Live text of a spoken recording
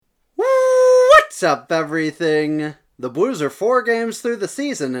What's up, everything? The Blues are 4 games through the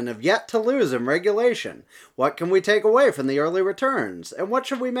season and have yet to lose in regulation. What can we take away from the early returns? And what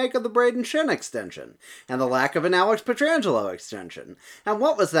should we make of the Brayden Schenn extension? And the lack of an Alex Pietrangelo extension? And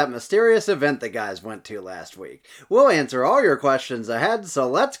what was that mysterious event the guys went to last week? We'll answer all your questions ahead, so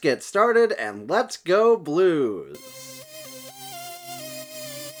let's get started and let's go Blues!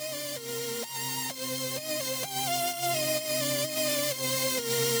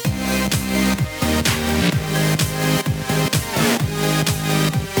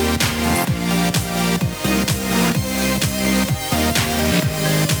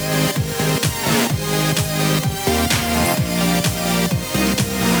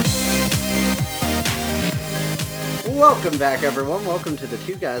 Welcome back, everyone. Welcome to the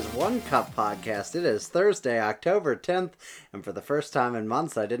Two Guys, One Cup podcast. It is Thursday, October 10th, and for the first time in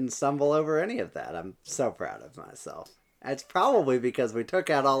months, I didn't stumble over any of that. I'm so proud of myself. It's probably because we took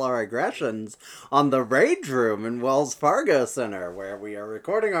out all our aggressions on the Rage Room in Wells Fargo Center, where we are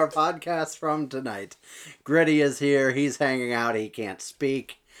recording our podcast from tonight. Gritty is here. He's hanging out. He can't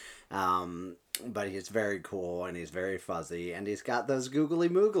speak. But he's very cool, and he's very fuzzy, and he's got those googly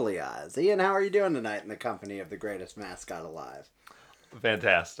moogly eyes. Ian, how are you doing tonight in the company of the greatest mascot alive?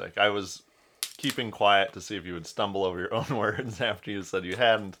 Fantastic. I was keeping quiet to see if you would stumble over your own words after you said you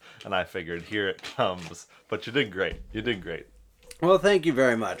hadn't, and I figured, here it comes. But you did great. You did great. Well, thank you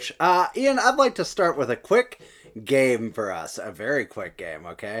very much. Ian, I'd like to start with a quick game for us. A very quick game,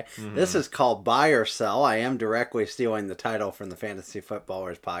 okay? Mm-hmm. This is called Buy or Sell. I am directly stealing the title from the Fantasy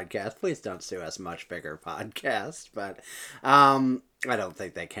Footballers podcast. Please don't sue us, Much Bigger Podcast. But I don't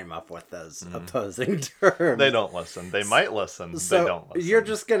think they came up with those opposing terms. They don't listen. They might listen. So they don't listen. You're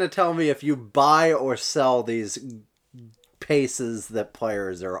just going to tell me if you buy or sell these paces that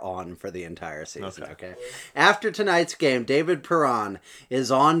players are on for the entire season, okay? After tonight's game, David Perron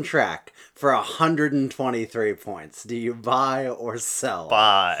is on track for 123 points. Do you buy or sell?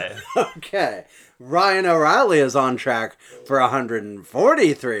 Buy. Okay. Ryan O'Reilly is on track for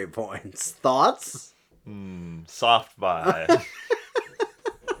 143 points. Thoughts? Soft buy.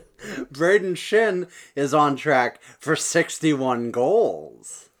 Brayden Schenn is on track for 61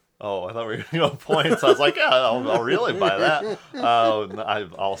 goals. Oh, I thought we were going to go points. I was like, yeah, I'll really buy that.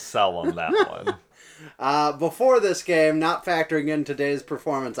 I'll sell on that one. Before this game, not factoring in today's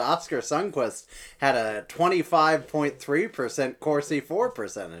performance, Oscar Sundqvist had a 25.3% Corsi 4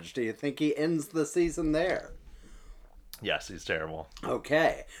 percentage. Do you think he ends the season there? Yes, he's terrible.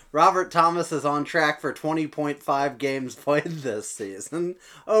 Okay. Robert Thomas is on track for 20.5 games played this season.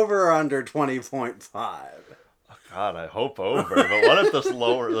 Over or under 20.5? God, I hope over. But what if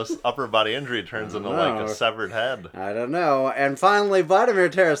this upper body injury turns into like a severed head? I don't know. And finally, Vladimir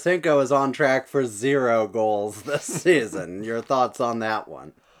Tarasenko is on track for 0 goals this season. Your thoughts on that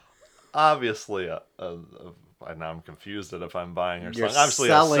one? Obviously, now I'm confused at if I'm buying or selling. You're Obviously,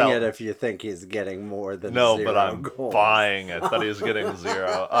 selling it if you think he's getting more than 0 goals. No, but I'm buying it that he's getting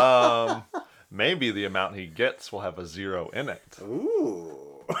 0. Maybe the amount he gets will have a 0 in it. Ooh.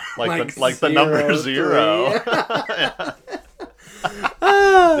 Like the number 0. Yeah,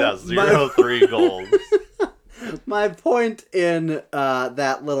 0-3 goals. My point in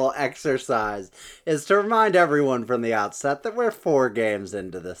that little exercise is to remind everyone from the outset that we're 4 games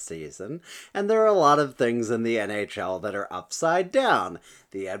into the season, and there are a lot of things in the NHL that are upside down.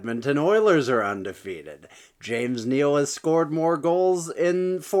 The Edmonton Oilers are undefeated. James Neal has scored more goals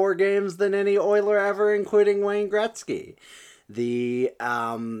in 4 games than any Oiler ever, including Wayne Gretzky. The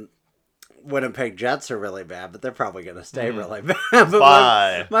Winnipeg Jets are really bad, but they're probably going to stay really bad.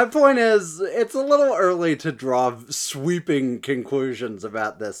 But my point is, it's a little early to draw sweeping conclusions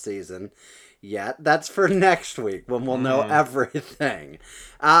about this season yet. That's for next week when we'll know everything.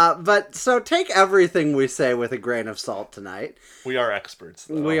 But so take everything we say with a grain of salt tonight. We are experts,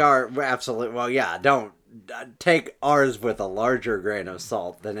 though. We are, absolutely. Well, yeah, don't take ours with a larger grain of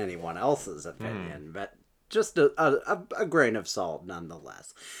salt than anyone else's opinion, but just a grain of salt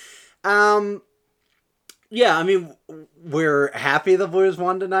nonetheless. Yeah, I mean, we're happy the Blues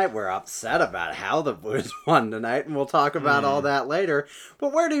won tonight. We're upset about how the Blues won tonight, and we'll talk about all that later.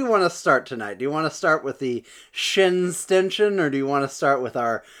 But where do you want to start tonight? Do you want to start with the Schenn extension, or do you want to start with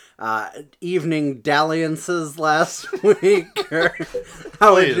our evening dalliances last week? Or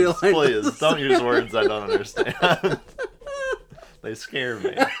how would you like please, don't use words I don't understand. They scare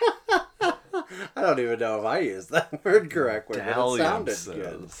me. I don't even know if I used that word correctly, but it sounded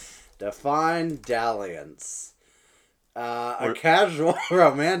good. Define dalliance. A casual,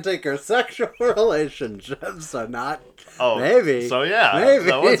 romantic, or sexual relationship, so not... Oh, maybe. So yeah, maybe.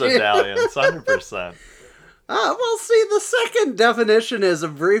 that was a dalliance, 100%. Well, see, the second definition is a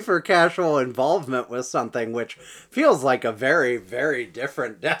brief or casual involvement with something, which feels like a very, very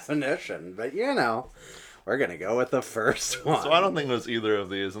different definition. But, we're going to go with the first one. So I don't think it was either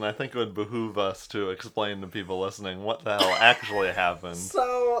of these, and I think it would behoove us to explain to people listening what the hell actually happened.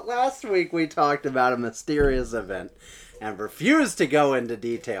 So, last week we talked about a mysterious event and refused to go into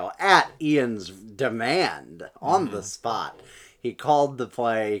detail at Ian's demand on the spot. He called the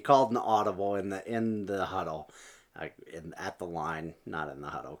play. He called an audible in the huddle, at the line, not in the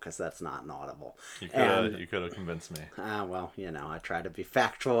huddle, because that's not an audible. You could have convinced me. Well, I try to be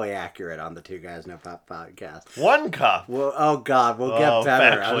factually accurate on the Two Guys No Pop podcast. 1 cup. Well, oh God, we'll get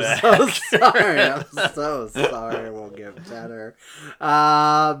better. I'm so sorry. I'm so sorry. We'll get better.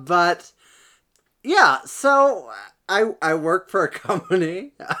 But yeah, so I work for a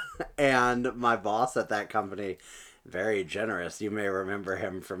company, and my boss at that company, very generous. You may remember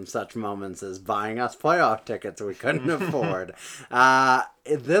him from such moments as buying us playoff tickets we couldn't afford.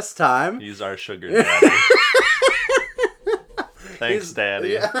 This time, He's our sugar daddy. Thanks, Daddy.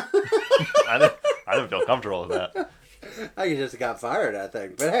 Yeah. I didn't feel comfortable with that. I just got fired, I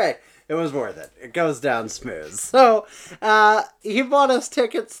think. But hey, it was worth it. It goes down smooth. So, he bought us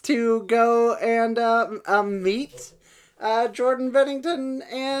tickets to go and meet Jordan Bennington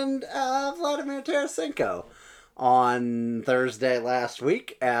and Vladimir Tarasenko on Thursday last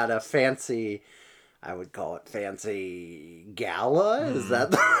week at a fancy, I would call it fancy gala. Is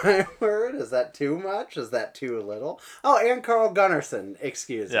that the right word? Is that too much? Is that too little? Oh, and Carl Gunnarsson,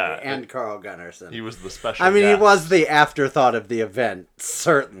 excuse me. And Carl Gunnarsson. He was the special guest. He was the afterthought of the event,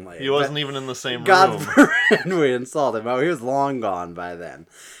 certainly. He wasn't even in the same God room. God forbid we insult him. Oh, he was long gone by then.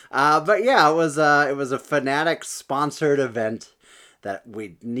 But yeah, it was a Fanatic-sponsored event that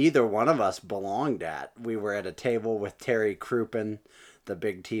neither one of us belonged at. We were at a table with Terry Crouppen, the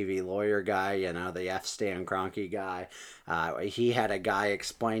big TV lawyer guy, the F. Stan Kroenke guy. He had a guy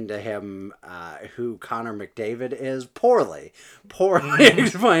explain to him who Connor McDavid is. Poorly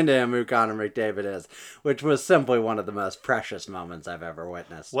explained to him who Connor McDavid is, which was simply one of the most precious moments I've ever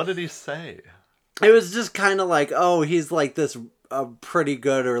witnessed. What did he say? It was just kind of like, oh, he's like this pretty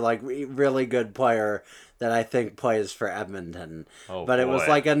good or like really good player that I think plays for Edmonton. But it was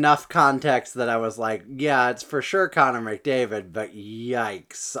like enough context that I was like, yeah, it's for sure Connor McDavid, but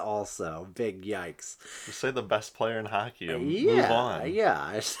yikes also. Big yikes. Just say the best player in hockey and move on.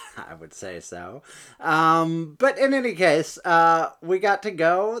 Yeah, I would say so. But in any case, we got to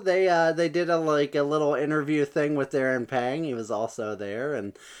go. They did a little interview thing with Darren Pang. He was also there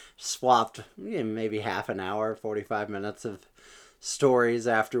and swapped maybe half an hour, 45 minutes of stories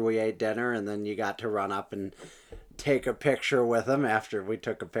after we ate dinner, and then you got to run up and take a picture with him after we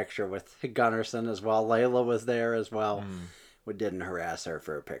took a picture with Gunnarsson as well. Layla was there as well. We didn't harass her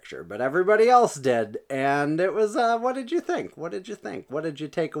for a picture, but everybody else did, and it was, what did you think? What did you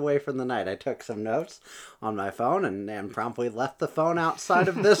take away from the night? I took some notes on my phone and promptly left the phone outside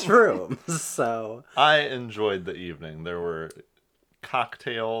of this room, so. I enjoyed the evening. There were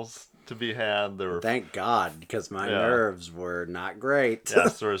cocktails to be had. There were thank God, because my nerves were not great.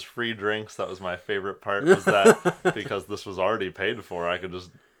 Yes, there was free drinks. That was my favorite part, was that because this was already paid for, I could just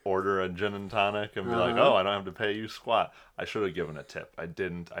order a gin and tonic and be like, oh, I don't have to pay you squat. I should have given a tip. I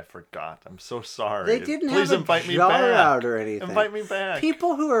didn't. I forgot. I'm so sorry. They didn't Please have invite a me jar back. out or anything. Invite me back.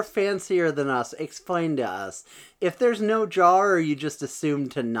 People who are fancier than us, explain to us, if there's no jar, are you just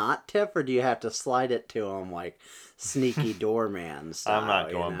assumed to not tip, or do you have to slide it to them like sneaky doorman style? I'm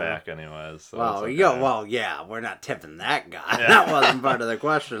not going back anyways. So yeah, we're not tipping that guy. Yeah. That wasn't part of the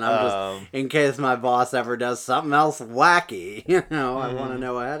question. I'm just, in case my boss ever does something else wacky, I want to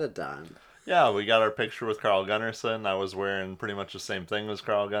know ahead of time. Yeah, we got our picture with Carl Gunnarsson. I was wearing pretty much the same thing as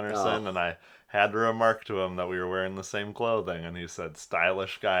Carl Gunnarsson, and I had to remark to him that we were wearing the same clothing, and he said,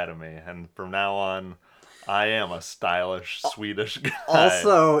 stylish guy to me. And from now on, I am a stylish Swedish guy.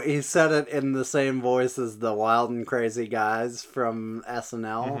 Also, he said it in the same voice as the Wild and Crazy Guys from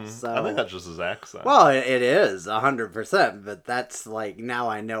SNL. So I think that's just his accent. Well, it is 100%, but that's like, now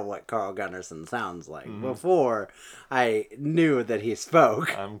I know what Carl Gunnarsson sounds like. Before, I knew that he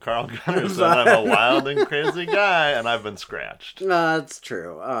spoke. I'm Carl Gunnarsson. I'm a wild and crazy guy, and I've been scratched. That's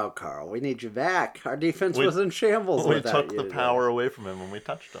true. Oh, Carl, we need you back. Our defense was in shambles without you. We took the power away from him when we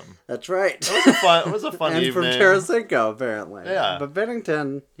touched him. That's right. It was a fun and evening. And from Tarasenko, apparently. Yeah. But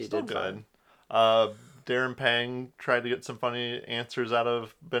Bennington, he still did good. Fine. Darren Pang tried to get some funny answers out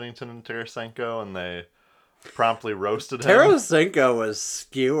of Bennington and Tarasenko, and they promptly roasted him. Tarasenko was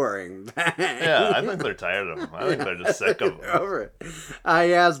skewering back. Yeah, I think they're tired of him. I think they're just sick of him. Over it.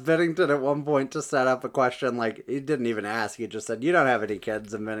 I asked Bennington at one point to set up a question. Like, he didn't even ask. He just said, "You don't have any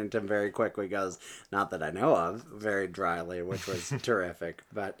kids?" And Bennington very quickly goes, "Not that I know of," very dryly, which was terrific.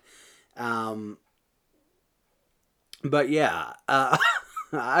 But yeah,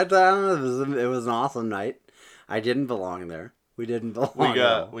 I don't know. It was an awesome night. I didn't belong there. We didn't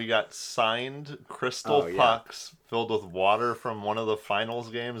belong. We got signed crystal pucks filled with water from one of the finals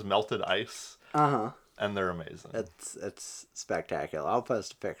games, melted ice. And they're amazing. It's spectacular. I'll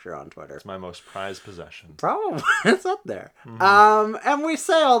post a picture on Twitter. It's my most prized possession. Probably. It's up there. And we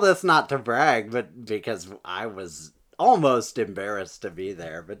say all this not to brag, but because I was almost embarrassed to be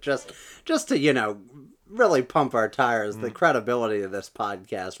there, but just to, really pump our tires, the credibility of this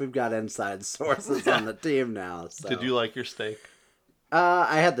podcast. We've got inside sources on the team now. So. Did you like your steak?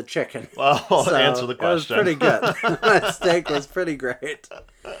 I had the chicken. Well, so answer the question. It was pretty good. My steak was pretty great.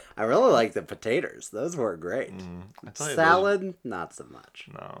 I really like the potatoes. Those were great. Salad, not so much.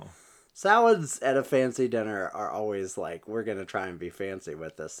 No. Salads at a fancy dinner are always like, we're going to try and be fancy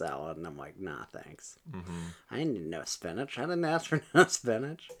with this salad. And I'm like, nah, thanks. I didn't need no spinach. I didn't ask for no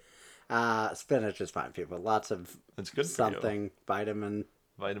spinach. Spinach is fine, people. Lots of it's good something, vitamin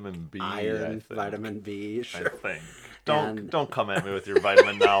B, iron, vitamin B. Sure. I think. Don't come at me with your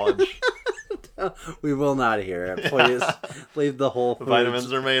vitamin knowledge. We will not hear it. Please leave the whole foods.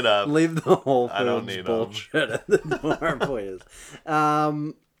 Vitamins are made up. Leave the whole foods I don't need bullshit at the door, please.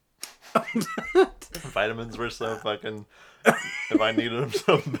 Vitamins were so fucking. If I needed them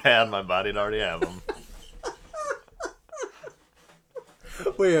so bad, my body'd already have them.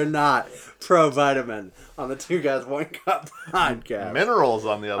 We are not pro-vitamin on the Two Guys One Cup podcast. Minerals,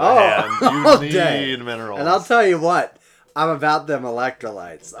 on the other hand, you need minerals. And I'll tell you what, I'm about them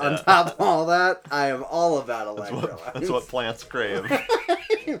electrolytes. On top of all that, I am all about electrolytes. That's what plants crave.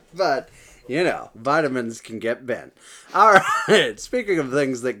 But, vitamins can get bent. All right, speaking of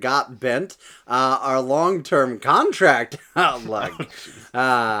things that got bent, our long-term contract outlook.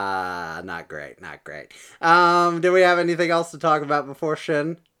 Not great. Do we have anything else to talk about before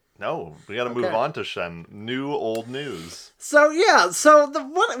Shin? No, we got to move on to Shen. New old news. So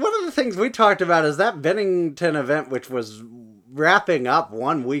one of the things we talked about is that Bennington event, which was wrapping up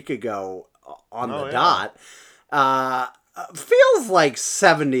 1 week ago on the dot. Feels like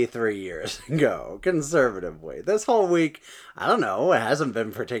 73 years ago, conservatively. This whole week, I don't know, it hasn't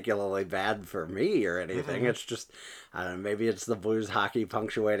been particularly bad for me or anything. It's just, I don't know, maybe it's the Blues hockey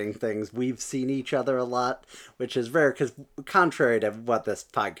punctuating things. We've seen each other a lot, which is rare, because contrary to what this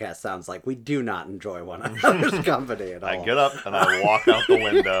podcast sounds like, we do not enjoy one another's company at all. I get up and I walk out the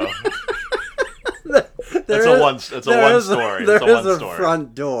window. There is a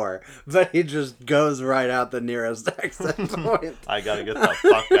front door, but he just goes right out the nearest exit point. I gotta get the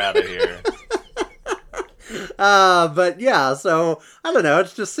fuck out of here. But yeah, so I don't know.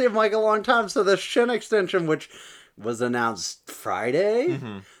 It just seemed like a long time. So the Shin extension, which was announced Friday,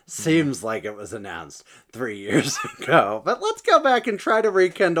 seems like it was announced 3 years ago. But let's go back and try to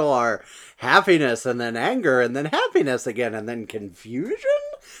rekindle our happiness, and then anger, and then happiness again, and then confusion,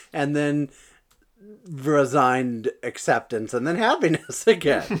 and then resigned acceptance, and then happiness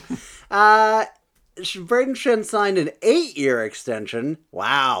again. Braden Shin signed an 8-year extension.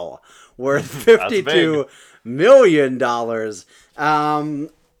 Wow. Worth $52 million.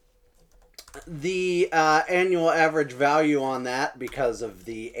 The annual average value on that, because of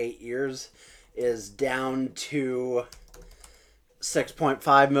the 8 years, is down to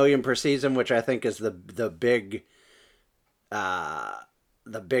 $6.5 million per season, which I think is the big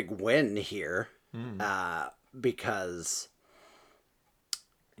win here. Because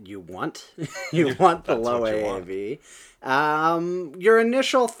you want the low AAV. Your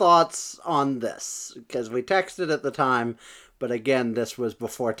initial thoughts on this, because we texted at the time, but again, this was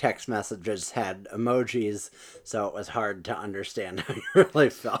before text messages had emojis, so it was hard to understand how you really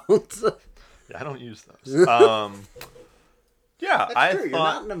felt. Yeah, I don't use those. Yeah, that's true. You're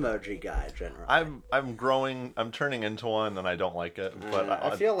not an emoji guy, generally. I'm growing. I'm turning into one, and I don't like it. But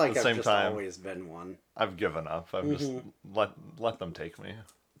I feel like I've just always been one. I've given up. I've just let them take me.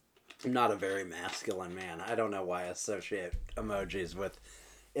 I'm not a very masculine man. I don't know why I associate emojis with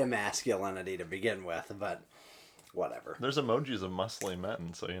emasculinity to begin with, but whatever. There's emojis of muscly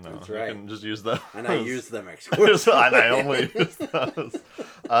men, so That's right. You can just use those. And I use them exclusively. And I only use those.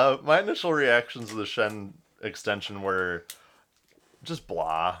 My initial reactions to the Shen extension were just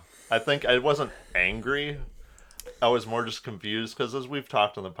blah. I think I wasn't angry. I was more just confused because, as we've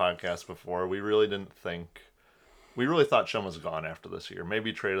talked on the podcast before, we really didn't think we really thought Shem was gone after this year.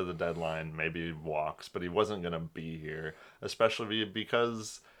 Maybe trade at the deadline, maybe walks, but he wasn't going to be here, especially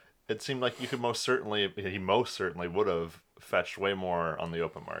because it seemed like he most certainly would have fetched way more on the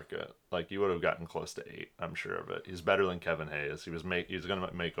open market. Like, he would have gotten close to 8, I'm sure of it. He's better than Kevin Hayes. He's going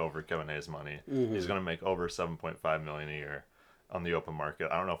to make over Kevin Hayes money. Mm-hmm. He's going to make over $7.5 million a year on the open market.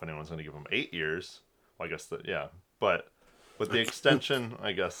 I don't know if anyone's going to give him 8 years. Well, I guess that, yeah. But with the extension,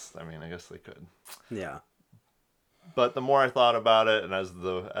 I guess they could. Yeah. But the more I thought about it, and as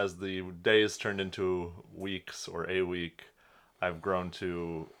the days turned into weeks or a week, I've grown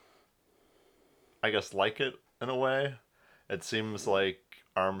to, I guess, like it in a way. It seems like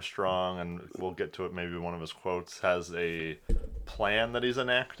Armstrong, and we'll get to it, maybe one of his quotes, has a plan that he's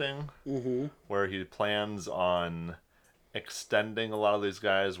enacting, where he plans on extending a lot of these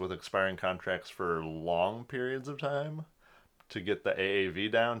guys with expiring contracts for long periods of time to get the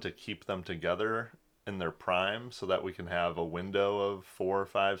AAV down, to keep them together in their prime, so that we can have a window of 4,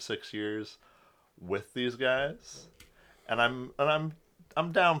 5, 6 years with these guys. And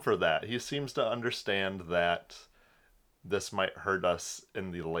I'm down for that. He seems to understand that this might hurt us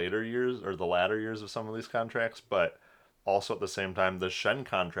in the later years, or the latter years of some of these contracts, but also at the same time, the Schenn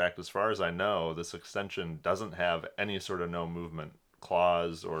contract, as far as I know, this extension doesn't have any sort of no movement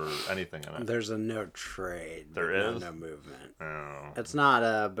clause or anything in it. There's a no trade. There is? No movement. Oh. It's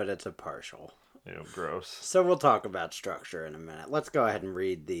not but it's a partial. Ew, gross. So we'll talk about structure in a minute. Let's go ahead and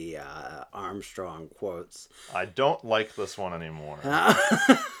read the Armstrong quotes. I don't like this one anymore. Is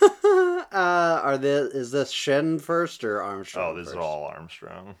this Schenn first or Armstrong? Oh, this first? is all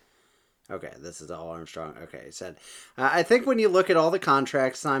Armstrong. Okay, this is all Armstrong. Okay, he said, I think when you look at all the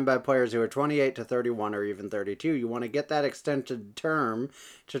contracts signed by players who are 28 to 31 or even 32, you want to get that extended term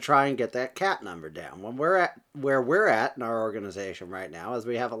to try and get that cap number down. When we're at where we're at in our organization right now is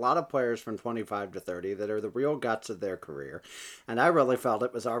we have a lot of players from 25 to 30 that are the real guts of their career, and I really felt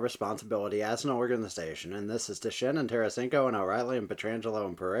it was our responsibility as an organization, and this is to Schenn and Tarasenko and O'Reilly and Pietrangelo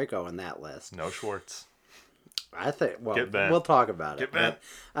and Parayko in that list. No Schwartz. I think, well, we'll talk about it.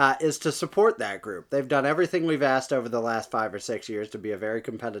 Is to support that group. They've done everything we've asked over the last 5 or 6 years to be a very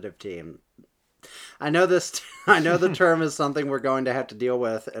competitive team. I know the term is something we're going to have to deal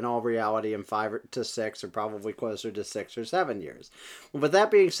with in all reality in 5 to 6 or probably closer to 6 or 7 years. With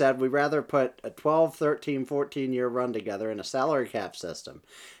that being said, we'd rather put a 12, 13, 14-year run together in a salary cap system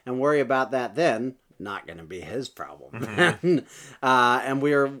and worry about that then. Not going to be his problem. Mm-hmm. And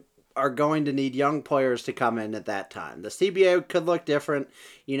we are going to need young players to come in at that time. The CBA could look different.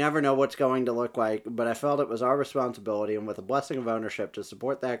 You never know what's going to look like, but I felt it was our responsibility and with a blessing of ownership to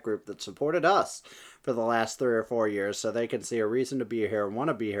support that group that supported us for the last 3 or 4 years so they can see a reason to be here and want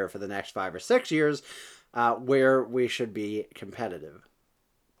to be here for the next 5 or 6 years where we should be competitive.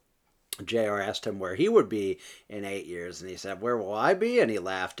 JR asked him where he would be in 8 years, and he said, "Where will I be?" And he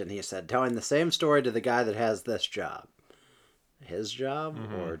laughed, and he said, telling the same story to the guy that has this job. His job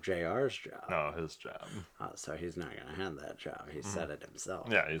or JR's job? No, his job. Oh, so he's not going to have that job. He said it himself.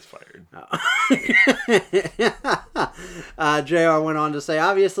 Yeah, he's fired. Oh. JR went on to say,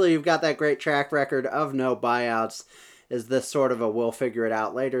 obviously you've got that great track record of no buyouts. Is this sort of a we'll figure it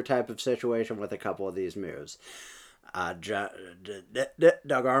out later type of situation with a couple of these moves? Doug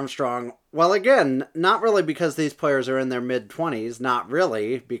Armstrong, well, again, not really because these players are in their mid-20s. Not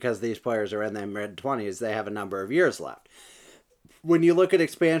really because these players are in their mid-20s. They have a number of years left. When you look at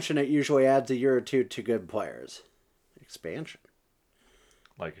expansion, it usually adds a year or two to good players. Expansion?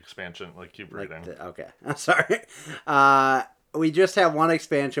 Like expansion, like keep reading. Okay, I'm sorry. We just have one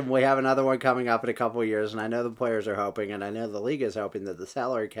expansion. We have another one coming up in a couple of years, and I know the players are hoping, and I know the league is hoping that the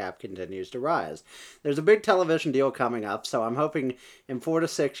salary cap continues to rise. There's a big television deal coming up, so I'm hoping in 4 to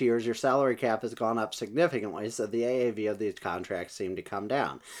 6 years your salary cap has gone up significantly, so the AAV of these contracts seem to come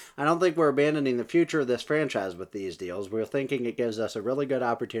down. I don't think we're abandoning the future of this franchise with these deals. We're thinking it gives us a really good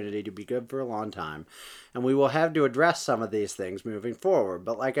opportunity to be good for a long time, and we will have to address some of these things moving forward.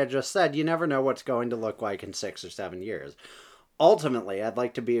 But like I just said, you never know what's going to look like in 6 or 7 years. Ultimately, I'd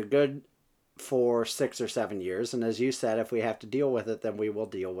like to be a good for 6 or 7 years, and as you said, if we have to deal with it, then we will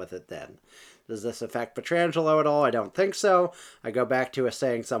deal with it then. Does this affect Pietrangelo at all? I don't think so. I go back to a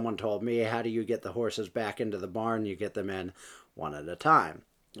saying someone told me, how do you get the horses back into the barn? You get them in one at a time.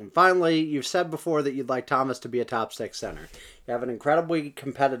 And finally, you've said before that you'd like Thomas to be a top 6 center. You have an incredibly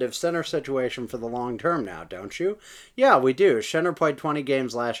competitive center situation for the long term now, don't you? Yeah, we do. Schenner played 20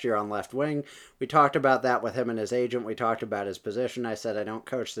 games last year on left wing. We talked about that with him and his agent. We talked about his position. I said I don't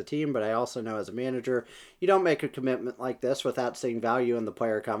coach the team, but I also know as a manager, you don't make a commitment like this without seeing value in the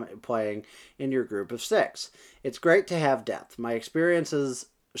player playing in your group of 6. It's great to have depth. My experiences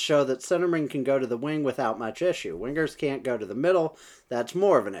show that centermen can go to the wing without much issue. Wingers can't go to the middle. That's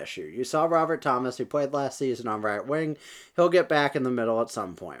more of an issue. You saw Robert Thomas, who played last season on right wing. He'll get back in the middle at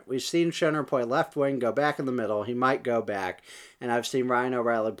some point. We've seen Schenner play left wing, go back in the middle. He might go back. And I've seen Ryan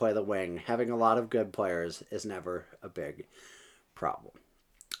O'Reilly play the wing. Having a lot of good players is never a big problem.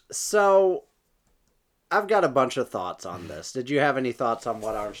 So, I've got a bunch of thoughts on this. Did you have any thoughts on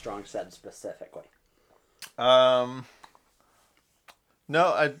what Armstrong said specifically? No,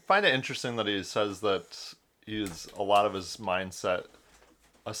 I find it interesting that he says that a lot of his mindset,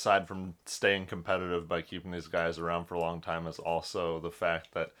 aside from staying competitive by keeping these guys around for a long time, is also the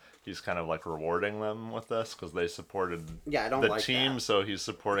fact that he's kind of like rewarding them with this because they supported I don't the like team, that. so he's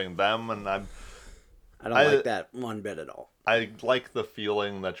supporting them, and I don't like that one bit at all. I like the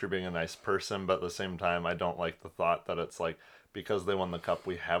feeling that you're being a nice person, but at the same time, I don't like the thought that it's like, because they won the cup,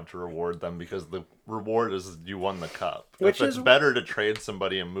 we have to reward them because the reward is you won the cup. If it's better to trade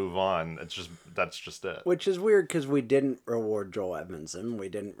somebody and move on, that's just it. Which is weird because we didn't reward Joel Edmondson, we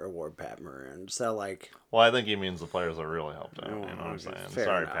didn't reward Pat Maroon. So like, well, I think he means the players that really helped out. You know what I'm saying?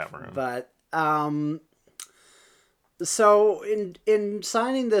 Sorry, enough. Pat Maroon. But so in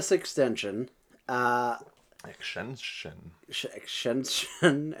signing this extension, extension.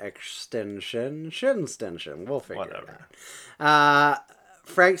 We'll figure it out.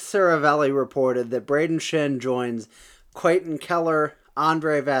 Frank Saravelli reported that Braden Shen joins Clayton Keller,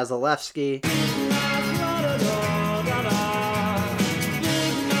 Andrei Vasilevsky,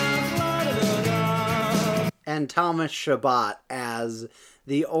 and Thomas Chabot as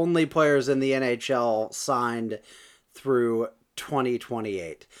the only players in the NHL signed through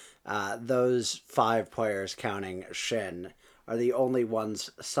 2028. Those 5 players, counting Shen, are the only ones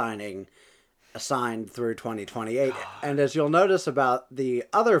signed through 2028. God. And as you'll notice about the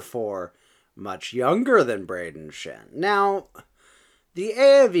other 4, much younger than Braden Shen. Now, the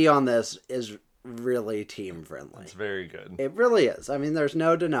AAV on this is really team friendly. It's very good. It really is. I mean, there's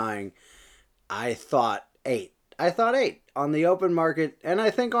no denying. I thought 8 on the open market, and I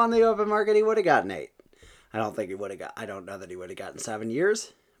think on the open market he would have gotten 8. I don't know that he would have gotten 7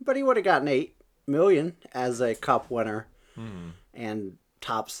 years. But he would have gotten $8 million as a cup winner and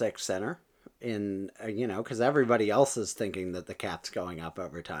top 6 center because everybody else is thinking that the cap's going up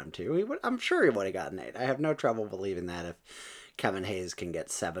over time too. I'm sure he would have gotten 8. I have no trouble believing that if Kevin Hayes can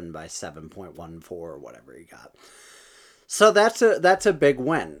get 7 by 7.14 or whatever he got. So that's a big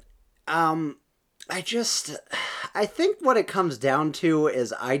win. I think what it comes down to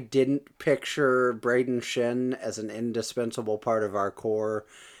is I didn't picture Braden Shen as an indispensable part of our core,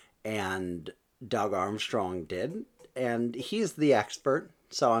 and Doug Armstrong did. And he's the expert,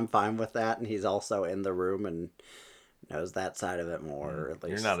 so I'm fine with that. And he's also in the room and knows that side of it more. Or at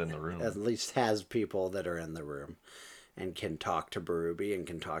least, you're not in the room. At least has people that are in the room and can talk to Berube and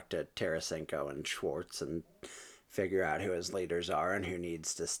can talk to Tarasenko and Schwartz and figure out who his leaders are and who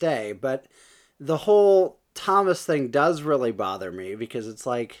needs to stay. But the whole Thomas thing does really bother me because it's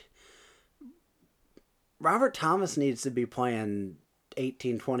like Robert Thomas needs to be playing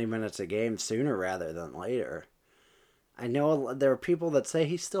 18, 20 minutes a game sooner rather than later. I know there are people that say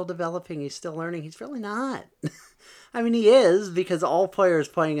he's still developing, he's still learning. He's really not. I mean, he is, because all players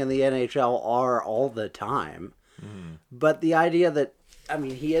playing in the NHL are all the time. Mm. But the idea that, I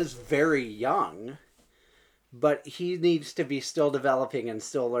mean, he is very young, but he needs to be still developing and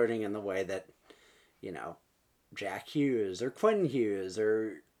still learning in the way that, you know, Jack Hughes or Quinn Hughes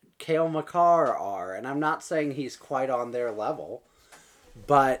or Cale Makar are. And I'm not saying he's quite on their level,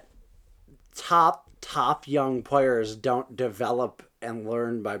 but top young players don't develop and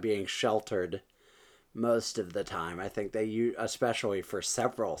learn by being sheltered most of the time. I think they, especially for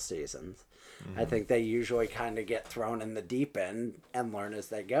several seasons, I think they usually kind of get thrown in the deep end and learn as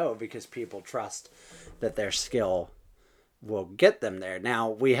they go because people trust that their skill will get them there. Now,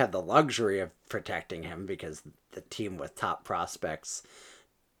 we have the luxury of protecting him because the team with top prospects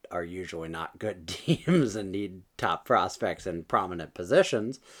are usually not good teams and need top prospects in prominent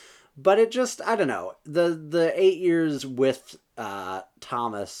positions. But it just, I don't know, the 8 years with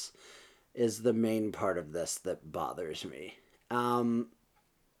Thomas is the main part of this that bothers me.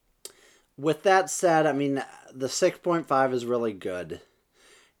 With that said, I mean, the 6.5 is really good.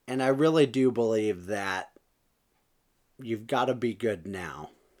 And I really do believe that you've got to be good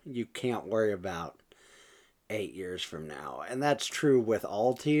now. You can't worry about 8 years from now. And that's true with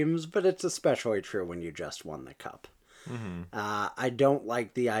all teams, but it's especially true when you just won the cup. Mm-hmm. I don't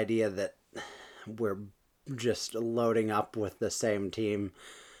like the idea that we're just loading up with the same team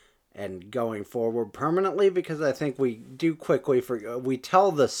and going forward permanently, because I think we do quickly we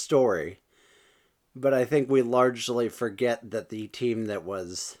tell the story But I think we largely forget that the team that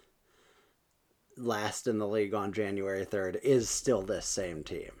was last in the league on January 3rd is still this same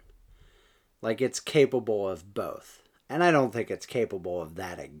team. Like, it's capable of both. And I don't think it's capable of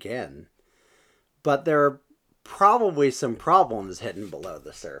that again. But there are probably some problems hidden below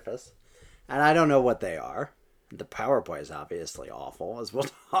the surface. And I don't know what they are. The power play is obviously awful, as we'll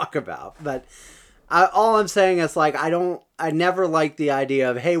talk about. But all I'm saying is, like, I never liked the idea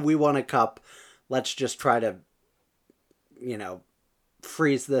of, hey, we won a cup. Let's just try to,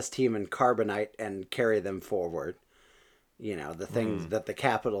 freeze this team in carbonite and carry them forward. The things that the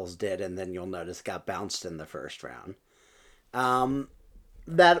Capitals did, and then you'll notice got bounced in the first round.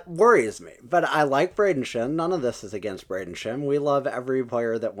 That worries me. But I like Braden Shen. None of this is against Braden Shen. We love every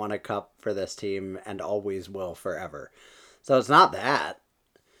player that won a cup for this team and always will forever. So it's not that.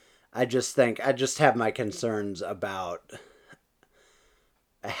 I just have my concerns about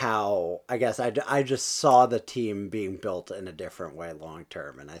how, I guess I just saw the team being built in a different way long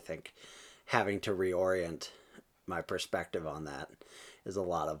term. And I think having to reorient my perspective on that is a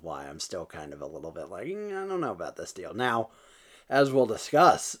lot of why I'm still kind of a little bit like, I don't know about this deal. Now, as we'll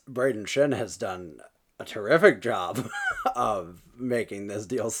discuss, Braden Shen has done a terrific job of making this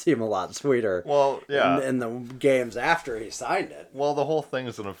deal seem a lot sweeter. Well, yeah. In the games after he signed it. Well, the whole thing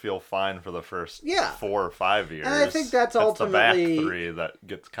is going to feel fine for the first 4 or 5 years. And I think that's ultimately the back three that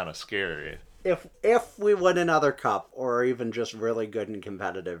gets kind of scary. If we win another cup, or even just really good and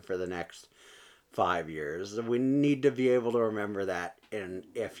competitive for the next 5 years, we need to be able to remember that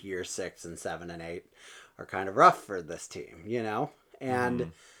if year 6 and 7 and 8 are kind of rough for this team,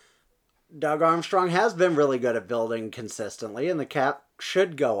 And Doug Armstrong has been really good at building consistently, and the cap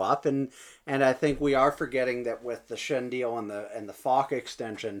should go up. And I think we are forgetting that with the Shen deal and the Falk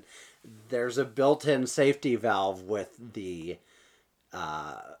extension, there's a built-in safety valve with the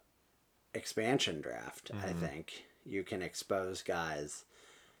expansion draft. I think you can expose guys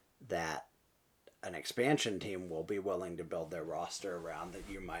that an expansion team will be willing to build their roster around that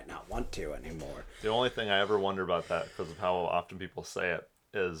you might not want to anymore. The only thing I ever wonder about that, because of how often people say it,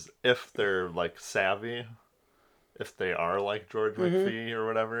 is if they're like savvy, if they are like George McPhee or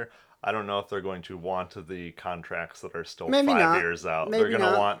whatever, I don't know if they're going to want the contracts that are still Maybe 5 not. years out. Maybe They're going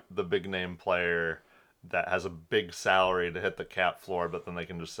to not. want the big name player that has a big salary to hit the cap floor, but then they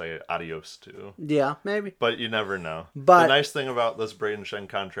can just say adios to. Yeah, maybe. But you never know. But the nice thing about this Braden Shen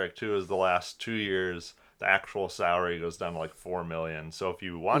contract too is the last 2 years the actual salary goes down to like $4 million. So if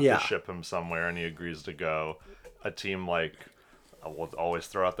you want to ship him somewhere and he agrees to go, a team like, we'll always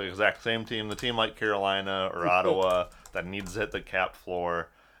throw out the exact same team, the team like Carolina or Ottawa that needs to hit the cap floor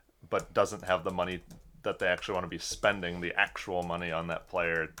but doesn't have the money that they actually want to be spending, the actual money on that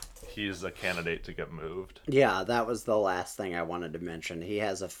player, he's a candidate to get moved. Yeah, that was the last thing I wanted to mention. He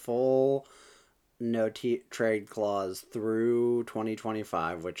has a full trade clause through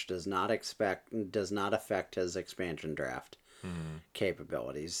 2025, which does not affect his expansion draft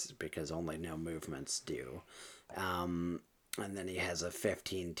capabilities, because only no movements do. And then he has a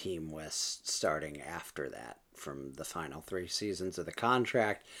 15-team list starting after that from the final 3 seasons of the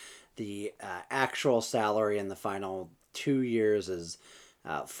contract. The actual salary in the final 2 years is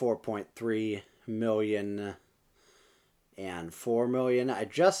 $4.3 million and $4 million. I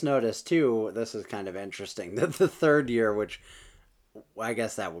just noticed too, this is kind of interesting, that the third year, which I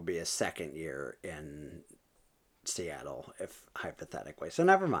guess that would be a second year in Seattle, if hypothetically. So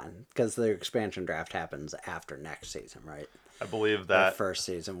never mind, because the expansion draft happens after next season, right? I believe that the first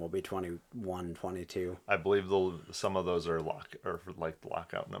season will be 21, 22. I believe some of those are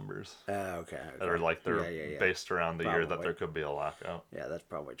lockout numbers. Okay. Or they're based around the year that there could be a lockout. Yeah, that's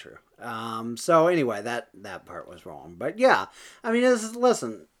probably true. So anyway, that part was wrong. But yeah, I mean,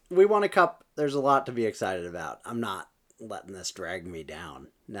 listen, we won a cup. There's a lot to be excited about. I'm not letting this drag me down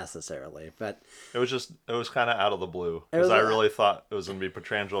necessarily, but it was kind of out of the blue, because I really thought it was going to be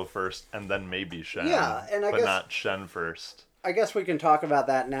Pietrangelo first and then maybe Shen. Yeah, and I guess not Shen first. I guess we can talk about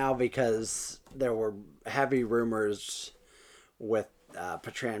that now, because there were heavy rumors with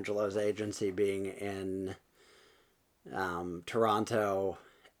Pietrangelo's agency being in Toronto,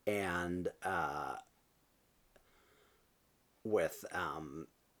 and with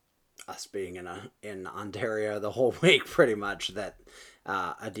us being in Ontario the whole week, pretty much, that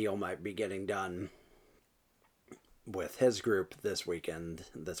a deal might be getting done with his group this week.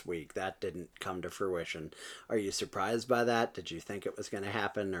 That didn't come to fruition. Are you surprised by that? Did you think it was going to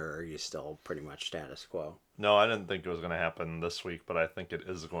happen, or are you still pretty much status quo? No, I didn't think it was going to happen this week, but I think it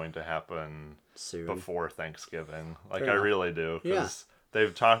is going to happen soon, before Thanksgiving. I really do, because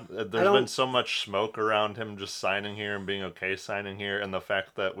they've there's been so much smoke around him just signing here and being okay signing here, and the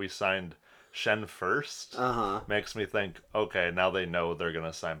fact that we signed Shen first makes me think, okay, now they know they're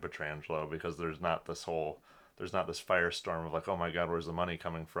gonna sign Pietrangelo because there's not this firestorm of like, oh my god, where's the money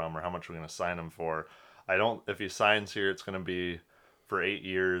coming from, or how much are we gonna sign him for? I don't. If he signs here, it's gonna be for 8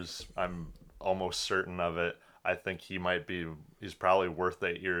 years. I'm almost certain of it. I think he's probably worth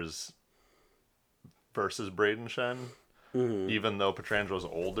 8 years versus Braden Shen. Even though Pietrangelo's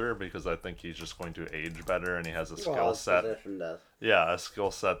older, because I think he's just going to age better and he has a skill set. Yeah, a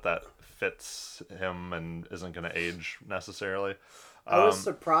skill set that fits him and isn't going to age necessarily. I was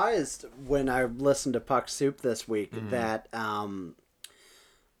surprised when I listened to Puck Soup this week that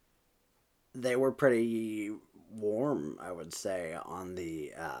they were pretty warm, I would say, on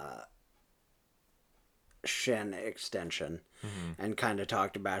the Shen extension, and kind of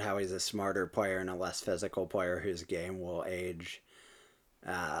talked about how he's a smarter player and a less physical player whose game will age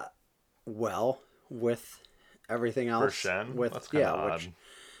well with everything else. For Shen? That's kind of odd. Which,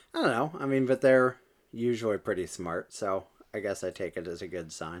 I don't know. I mean, but they're usually pretty smart, so I guess I take it as a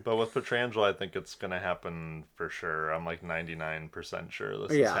good sign. But with Pietrangelo, I think it's going to happen for sure. I'm like 99% sure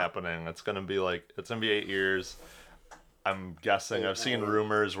this is happening. It's going to be 8 years. I'm guessing. I've seen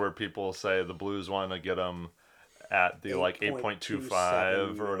rumors where people say the Blues want to get him at the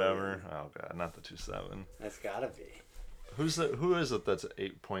 8.25 or whatever. Oh god, not the 2.7. That's gotta be. Who is it that's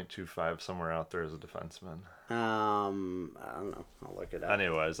 8.25 somewhere out there as a defenseman? I don't know. I'll look it up.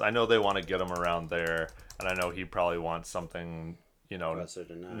 Anyways, I know they want to get him around there, and I know he probably wants something, closer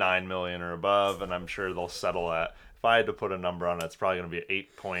to 9 million or above, and I'm sure they'll settle at. If I had to put a number on it, it's probably going to be 8.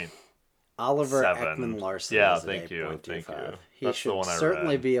 Oliver Ekman-Larsson. Yeah, thank you. He should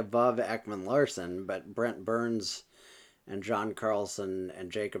certainly be above Ekman-Larsson, but Brent Burns and John Carlson and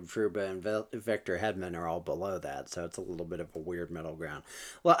Jacob Trouba and Victor Hedman are all below that, so it's a little bit of a weird middle ground.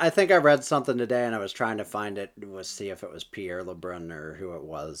 Well, I think I read something today, and I was trying to find it, see if it was Pierre LeBrun or who it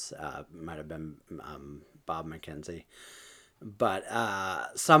was. It might have been Bob McKenzie. But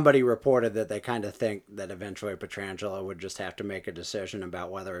somebody reported that they kind of think that eventually Pietrangelo would just have to make a decision about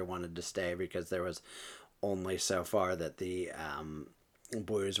whether he wanted to stay, because there was only so far that the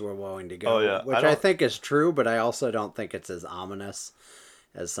Blues were willing to go, which I think is true, but I also don't think it's as ominous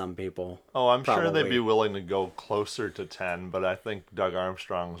as some people. Oh, I'm sure they'd be willing to go closer to 10, but I think Doug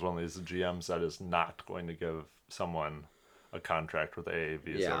Armstrong is one of these GMs that is not going to give someone a contract with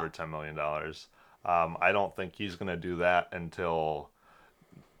AAVs over $10 million. I don't think he's going to do that until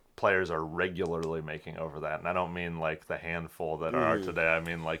players are regularly making over that. And I don't mean like the handful that are today. I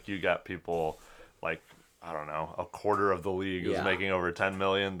mean, like, you got people like, I don't know, a quarter of the league is making over 10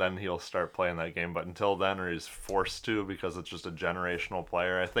 million. Then he'll start playing that game. But until then, or he's forced to, because it's just a generational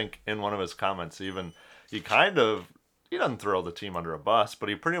player. I think in one of his comments, he doesn't throw the team under a bus, but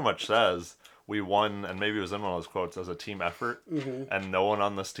he pretty much says, we won, and maybe it was in one of those quotes, as a team effort, and no one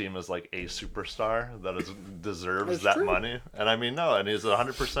on this team is like a superstar that deserves that money. And I mean, no, and he's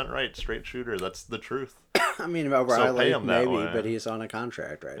 100% right, straight shooter. That's the truth. I mean, O'Reilly maybe, but he's on a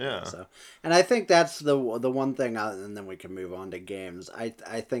contract right now. So, and I think that's the one thing, and then we can move on to games. I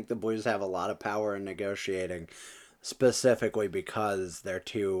think the Blues have a lot of power in negotiating, specifically because their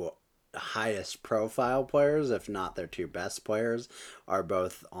two highest profile players, if not their two best players, are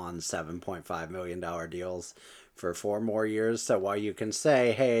both on $7.5 million deals for 4 more years. So while you can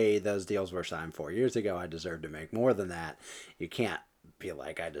say, hey, those deals were signed 4 years ago, I deserve to make more than that, you can't be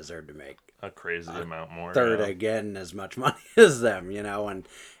like, I deserve to make a crazy amount more, third again as much money as them, and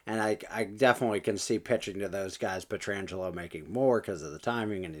I definitely can see pitching to those guys, Pietrangelo making more because of the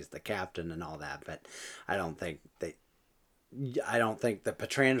timing and he's the captain and all that, but I don't think that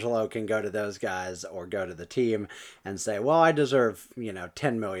Pietrangelo can go to those guys or go to the team and say, well, I deserve,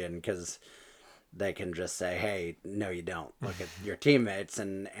 $10 million, because they can just say, hey, no, you don't. Look at your teammates.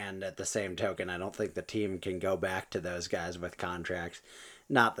 And at the same token, I don't think the team can go back to those guys with contracts.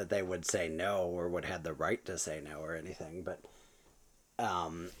 Not that they would say no or would have the right to say no or anything, but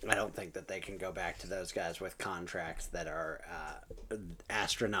I don't think that they can go back to those guys with contracts that are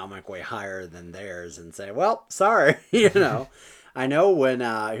astronomically higher than theirs and say, well, sorry, I know when,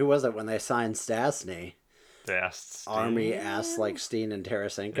 who was it when they signed Stastny? Army asked like Steen and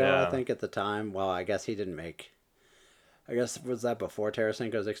Tarasenko, I think, at the time. Well, I guess he didn't make, was that before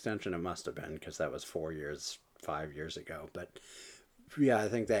Tarasenko's extension? It must have been, because that was 5 years ago, but yeah, I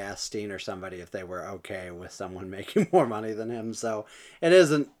think they asked Steen or somebody if they were okay with someone making more money than him. So it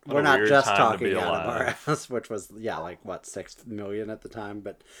isn't, we're not just talking out of our ass, which was, $6 million at the time.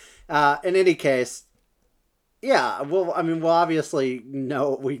 But in any case, we'll obviously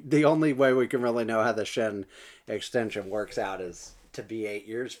know, the only way we can really know how the Shen extension works out is to be 8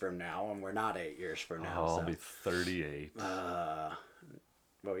 years from now, and we're not 8 years from now. I'll be 38.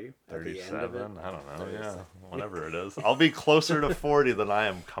 Well, you? At the end of it? 37? I don't know. 37. Yeah, whatever it is. I'll be closer to 40 than I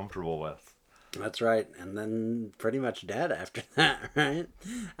am comfortable with. That's right. And then pretty much dead after that, right?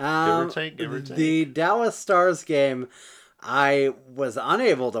 Give or take, give or take. The Dallas Stars game, I was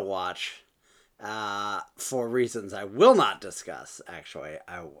unable to watch for reasons I will not discuss, actually.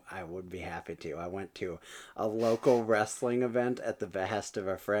 I would be happy to. I went to a local wrestling event at the behest of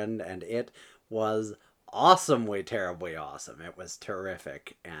a friend, and it was awesomely, terribly awesome. It was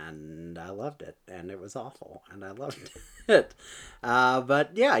terrific, and I loved it, and it was awful, and I loved it.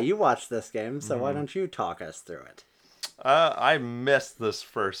 But yeah, you watched this game, so why don't you talk us through it? I missed this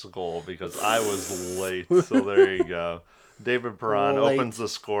first goal because I was late, so there you go. David Perron opens the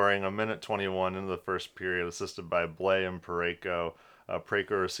scoring a minute 21 into the first period, assisted by Blais and Parayko.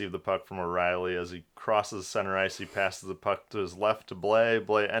 Parayko received the puck from O'Reilly. As he crosses center ice, he passes the puck to his left to Blais.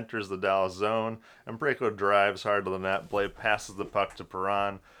 Blais enters the Dallas zone, and Parayko drives hard to the net. Blais passes the puck to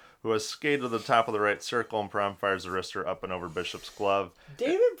Perron, who has skated to the top of the right circle, and Perron fires the wrister up and over Bishop's glove.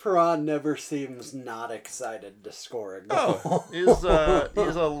 David Perron never seems not excited to score a goal. Oh, he's a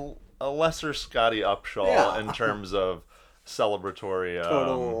lesser Scotty Upshall in terms of celebratory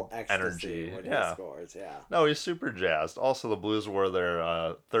total energy. When he scores, No, he's super jazzed. Also, the Blues wore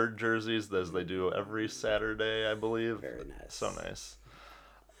their third jerseys as they do every Saturday, I believe. Very nice. So nice.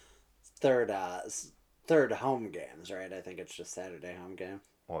 Third home games, right? I think it's just Saturday home game.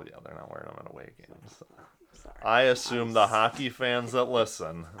 Well, yeah, they're not wearing them in away games. So. Sorry. I assume the hockey fans that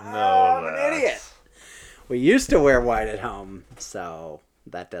listen know I'm that. an idiot. We used to wear white at home, so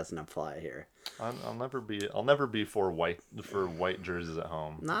that doesn't apply here. I'll never be for white jerseys at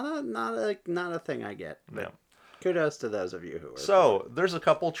home. Not a thing I get. But Yeah. kudos to those of you who are. So there's a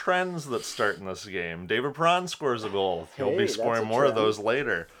couple trends that start in this game. David Perron scores a goal. He'll be that's scoring a more of trend. those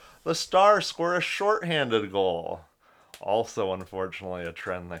later. The Stars score a shorthanded goal. Also, unfortunately, a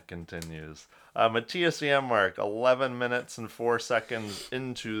trend that continues. Matthias Janmark, 11 minutes and 4 seconds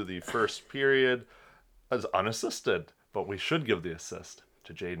into the first period, is unassisted. But we should give the assist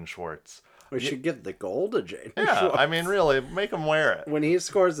to Jaden Schwartz. We should give the goal to Jaden. Yeah, Schwartz. I mean, really, make him wear it. When he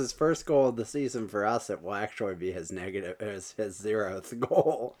scores his first goal of the season for us, it will actually be his 0th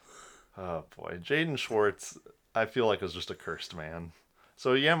goal. Oh, boy. Jaden Schwartz, I feel like, is just a cursed man.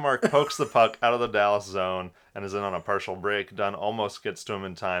 So Janmark pokes the puck out of the Dallas zone and is in on a partial break. Dunn almost gets to him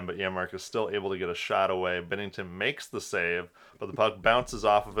in time, but Janmark is still able to get a shot away. Binnington makes the save, but the puck bounces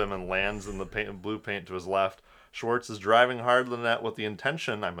off of him and lands in the blue paint to his left. Schwartz is driving hard to the net with the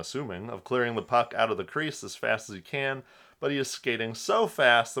intention, I'm assuming, of clearing the puck out of the crease as fast as he can, but he is skating so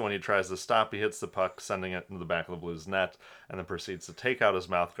fast that when he tries to stop, he hits the puck, sending it into the back of the Blues net, and then proceeds to take out his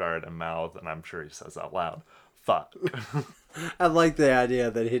mouth guard and mouth, and I'm sure he says out loud, "Fuck." I like the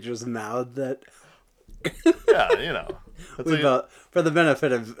idea that he just mouthed it. Yeah, you know. For the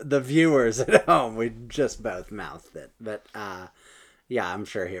benefit of the viewers at home, we just both mouthed it. But, yeah, I'm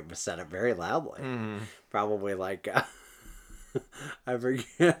sure he said it very loudly. Probably like, I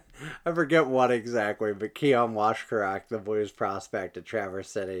forget what exactly, but Keon Washkarak, the Blues prospect at Traverse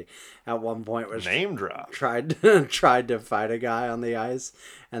City, at one point was Name drop. tried to fight a guy on the ice,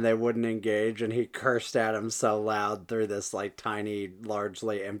 and they wouldn't engage, and he cursed at him so loud through this like tiny,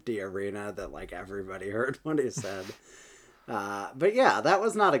 largely empty arena that like everybody heard what he said. But yeah, that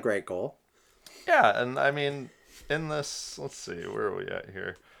was not a great goal. Yeah, and I mean, in this, let's see, where are we at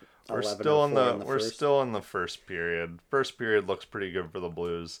here? We're 11:04 still in the first. in the first period. First period looks pretty good for the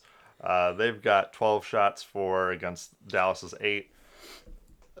Blues. They've got 12 shots for against Dallas's 8.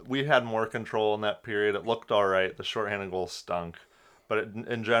 We had more control in that period. It looked all right. The shorthanded goal stunk, but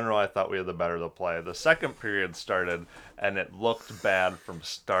in general, I thought we had the better of the play. The second period started, and it looked bad from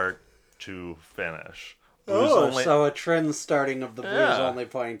start to finish. So a trend starting of the Blues only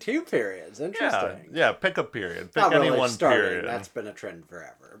playing 2 periods. Interesting. Yeah, pick a period. Pick Not any really one starting. period. That's been a trend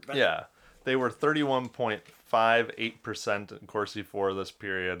forever. But Yeah. They were 31.58% in Corsi for this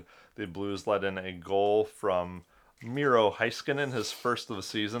period. The Blues let in a goal from Miro Heiskanen, his first of the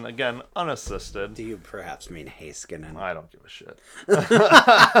season. Again, unassisted. Do you perhaps mean Heiskanen? I don't give a shit.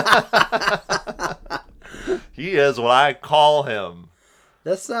 He is what I call him.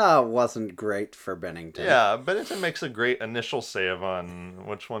 This wasn't great for Binnington. Yeah, Binnington makes a great initial save on,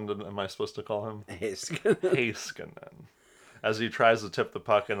 which one am I supposed to call him? Heiskanen. As he tries to tip the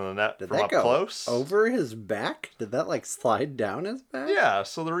puck into the net from up close. Over his back? Did that like slide down his back? Yeah,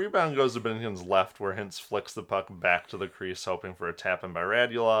 so the rebound goes to Binnington's left, where Hintz flicks the puck back to the crease, hoping for a tap in by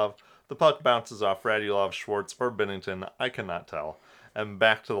Radulov. The puck bounces off Radulov, Schwartz, or Binnington, I cannot tell, and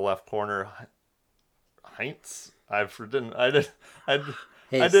back to the left corner. Hintz? I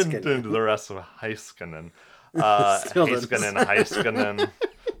didn't do the rest of Heiskanen. Heiskanen.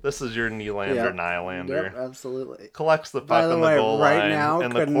 This is your Nylander, Yep. Nylander. Yep, absolutely. Collects the By puck the on way, the goal right line now, in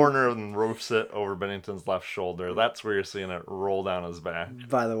the couldn't- corner and roofs it over Bennington's left shoulder. That's where you're seeing it roll down his back.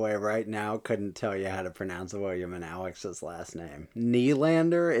 By the way, right now, couldn't tell you how to pronounce William and Alex's last name.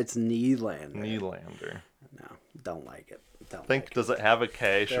 Nylander? It's Nylander. Nylander. No, don't like it. Don't Think, like does it have a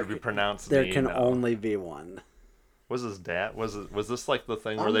K? Should There it be can- pronounced it. There Knee? can No. only be one. Was his dad? Was this like the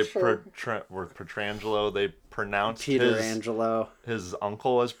thing where I'm they sure. where Petrangelo they pronounced Peter Angelo. his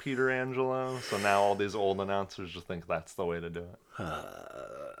uncle as Peter Angelo? So now all these old announcers just think that's the way to do it.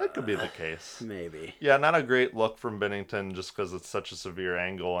 That could be the case. Maybe. Yeah, not a great look from Bennington just because it's such a severe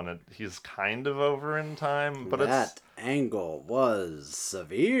angle and he's kind of over in time. But That angle was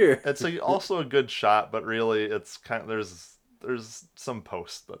severe. it's also a good shot, but really it's kind of, there's some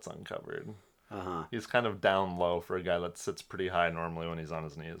post that's uncovered. Uh-huh. He's kind of down low for a guy that sits pretty high normally when he's on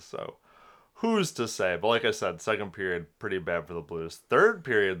his knees. So who's to say? But like I said, second period, pretty bad for the Blues. Third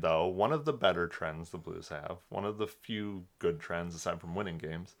period, though, one of the better trends the Blues have, one of the few good trends aside from winning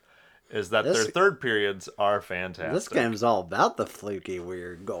games, is that their third periods are fantastic. This game's all about the fluky,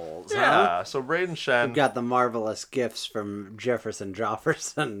 weird goals. Yeah, Huh? so Braden Shen. We've got the marvelous gifts from Jefferson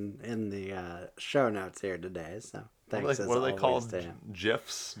Jofferson in the show notes here today. So thanks what are they always called? to him.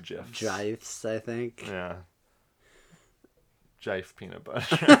 GIFs? Jifes, I think. Yeah. Jife peanut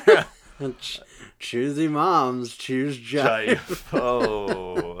butter. Choosy moms, choose Jife. Jife.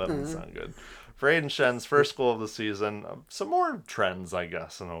 Oh, that doesn't sound good. Braden Shen's first goal of the season. Some more trends, I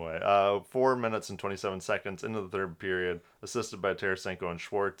guess, in a way. 4 minutes and 27 seconds into the third period, assisted by Tarasenko and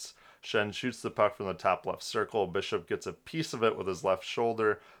Schwartz. Shen shoots the puck from the top left circle. Bishop gets a piece of it with his left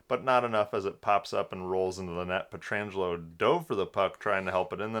shoulder, but not enough as it pops up and rolls into the net. Petrangelo dove for the puck, trying to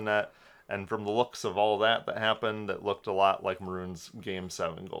help it in the net. And from the looks of all that happened, it looked a lot like Maroon's Game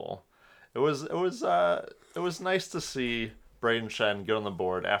 7 goal. It was nice to see Braden Shen get on the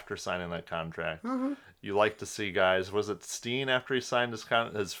board after signing that contract. Mm-hmm. You like to see guys. Was it Steen after he signed his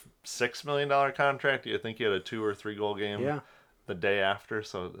 $6 million contract? Do you think he had a 2 or 3 goal game? Yeah. The day after,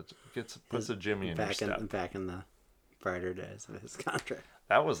 so it puts a Jimmy in your step. Back in the brighter days of his contract.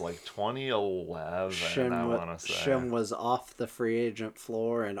 That was like 2011, I want to say. Shem was off the free agent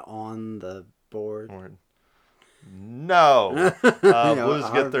floor and on the board. No. Blues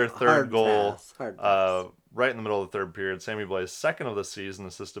get their third hard goal pass. right in the middle of the third period. Sammy Blais, second of the season,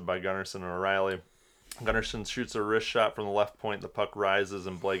 assisted by Gunnarsson and O'Reilly. Gunnarsson shoots a wrist shot from the left point. The puck rises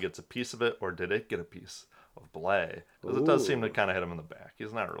and Blais gets a piece of it. Or did it get a piece of Blais? Because it does seem to kind of hit him in the back.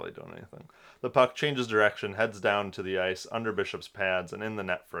 He's not really doing anything. The puck changes direction, heads down to the ice, under Bishop's pads, and in the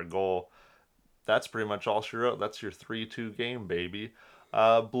net for a goal. That's pretty much all she wrote. That's your 3-2 game, baby.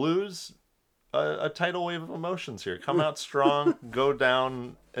 Blues, a tidal wave of emotions here. Come out strong, go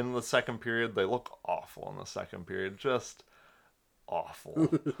down in the second period. They look awful in the second period. Just awful.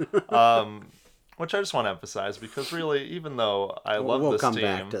 Which I just want to emphasize because really, even though I love we'll this come team,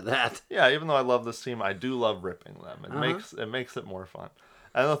 back to that. Yeah, even though I love this team, I do love ripping them. It makes it more fun.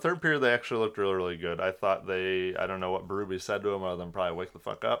 And in the third period, they actually looked really, really good. I thought I don't know what Berube said to them other than probably wake the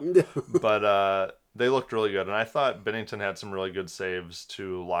fuck up. But they looked really good. And I thought Bennington had some really good saves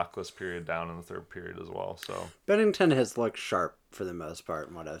to lock this period down in the third period as well. So Bennington has looked sharp for the most part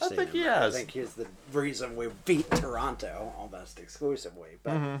in what I've seen. think him. he has. I think he's the reason we beat Toronto almost exclusively.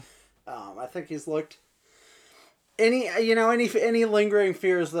 But I think he's looked... Any lingering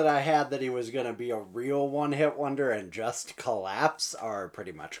fears that I had that he was going to be a real one-hit wonder and just collapse are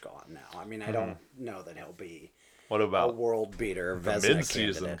pretty much gone now. I mean, I don't know that he'll be what a about world beater, the Vezina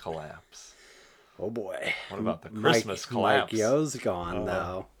mid-season candidate. collapse? Oh boy! What about the Christmas collapse? Mike Yo's gone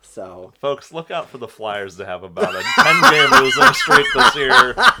though, so Folks, look out for the Flyers to have about a 10-game losing streak this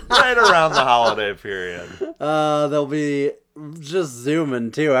year, right around the holiday period. they'll be just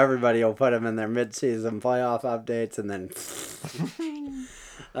zooming too. Everybody will put them in their mid-season playoff updates, and then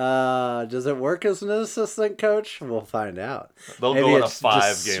does it work as an assistant coach? We'll find out. They'll Maybe go on a it's 5-game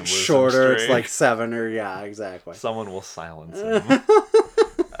just losing shorter. It's streak. like 7 or exactly. Someone will silence him.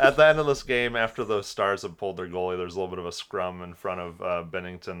 At the end of this game, after the Stars have pulled their goalie, there's a little bit of a scrum in front of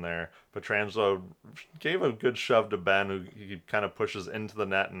Bennington there. Petrangelo gave a good shove to Ben, who he kind of pushes into the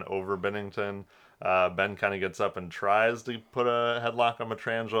net and over Bennington. Ben kind of gets up and tries to put a headlock on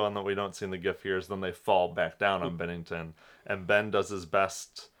Petrangelo, and what we don't see in the GIF here is then they fall back down on Bennington. And Ben does his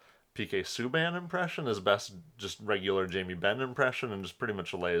best PK Subban impression, his best just regular Jamie Benn impression, and just pretty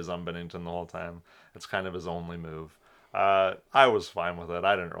much lays on Bennington the whole time. It's kind of his only move. I was fine with it.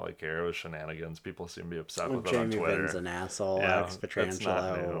 I didn't really care. It was shenanigans. People seem to be upset with it on Jamie Twitter. Benn's an asshole. Yeah, Alex it's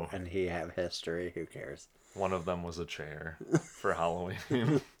not new. Petrangelo, and he have history. Who cares? One of them was a chair for Halloween.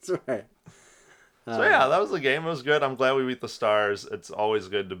 That's right. So yeah, that was the game. It was good. I'm glad we beat the Stars. It's always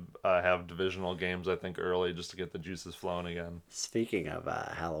good to have divisional games, I think, early just to get the juices flowing again. Speaking of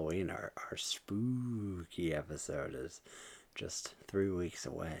Halloween, our spooky episode is just 3 weeks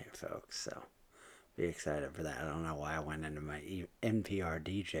away, folks. So be excited for that. I don't know why I went into my NPR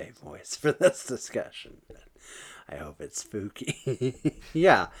DJ voice for this discussion, but I hope it's spooky.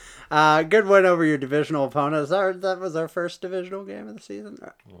 Yeah. Good win over your divisional opponents. That was our first divisional game of the season.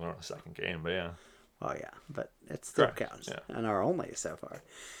 Well, the second game, but yeah. Oh, yeah, but it still Correct, counts. yeah. And our only so far.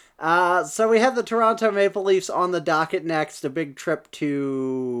 So we have the Toronto Maple Leafs on the docket next. A big trip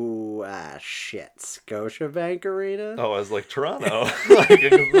to, Scotiabank Arena? Oh, I was like, Toronto. Like,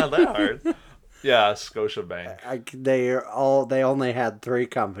 it's not that hard. Yeah, Scotiabank. They only had 3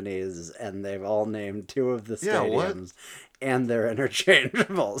 companies, and they've all named 2 of the stadiums. And they're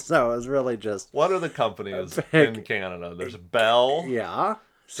interchangeable, so it was really just... What are the companies in Canada? There's Bell. Yeah.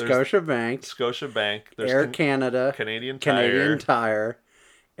 Scotiabank. There's Air Canada. Canadian Tire.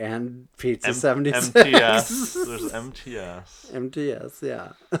 And Pizza 76. MTS. There's MTS. MTS,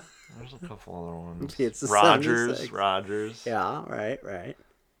 yeah. There's a couple other ones. Pizza 76. Rogers. Yeah, right.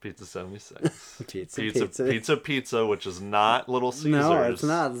 Pizza 76. Pizza, which is not Little Caesars. No, it's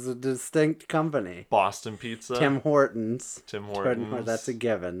not. It's a distinct company. Boston Pizza. Tim Hortons. That's a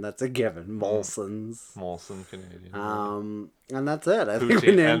given. Molson's. Molson Canadian. And that's it. I think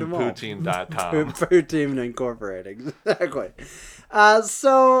we named them all. Poutine.com. Poutine Incorporated. Exactly.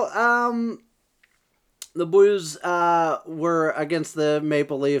 The Blues were against the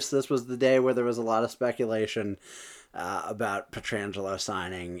Maple Leafs. This was the day where there was a lot of speculation about Pietrangelo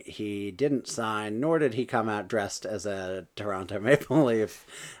signing. He didn't sign, nor did he come out dressed as a Toronto Maple Leaf.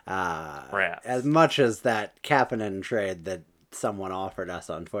 As much as that Kapanen trade that someone offered us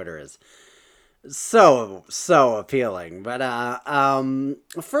on Twitter is so appealing. But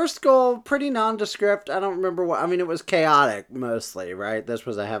first goal, pretty nondescript. I don't remember what. I mean, it was chaotic mostly, right? This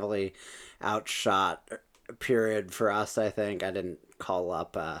was a heavily outshot period for us. I think I didn't call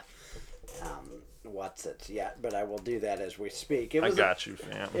up what's it yet, but I will do that as we speak. I got you,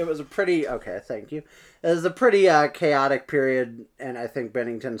 fam. It was a pretty thank you. It was a pretty chaotic period, and I think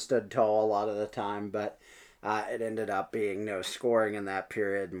Bennington stood tall a lot of the time, but it ended up being no scoring in that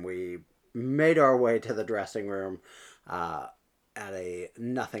period, and we made our way to the dressing room at a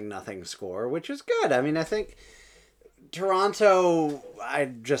 0-0 score, which is good. I mean, I think Toronto, I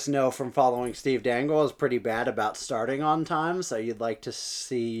just know from following Steve Dangle, is pretty bad about starting on time, so you'd like to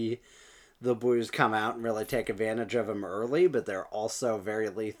see the Blues come out and really take advantage of them early, but they're also very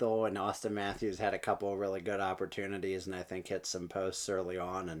lethal, and Austin Matthews had a couple of really good opportunities and I think hit some posts early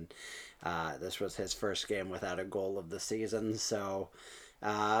on, and this was his first game without a goal of the season, so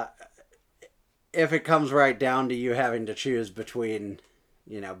if it comes right down to you having to choose between,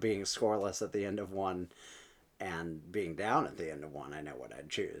 being scoreless at the end of one and being down at the end of one, I know what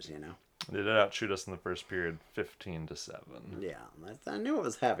I'd choose, They did outshoot us in the first period, 15-7. Yeah, I knew it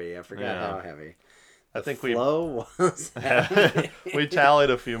was heavy. I forgot how heavy. I think flow was heavy. We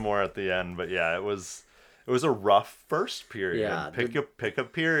tallied a few more at the end, but yeah, it was a rough first period. Yeah, pick a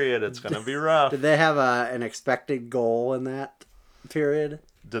period. It's gonna be rough. Did they have an expected goal in that period?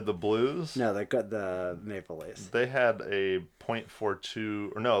 Did the Blues? No, the Maple Leafs. They had a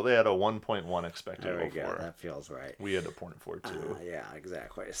 .42, or no, they had a 1.1 expected goal. There we for. go. That feels right. We had a .42. Yeah,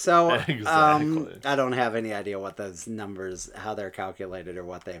 exactly. So, exactly. I don't have any idea what those numbers, how they're calculated or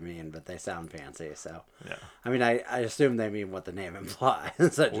what they mean, but they sound fancy. So, yeah. I mean, I assume they mean what the name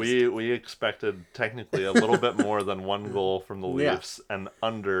implies. We expected technically a little bit more than 1 goal from the Leafs and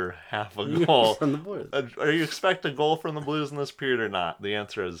under half a goal from the Blues. Are you expect a goal from the Blues in this period or not? The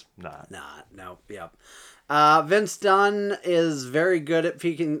answer is not. Nope. Yep. Vince Dunn is very good at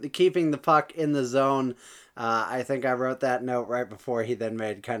keeping the puck in the zone. I think I wrote that note right before he then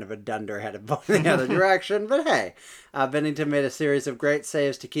made kind of a dunderheaded ball in the other direction. But hey, Bennington made a series of great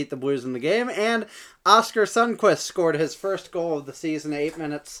saves to keep the Blues in the game, and Oscar Sundqvist scored his first goal of the season 8.5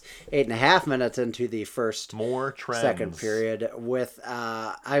 minutes into the second period, with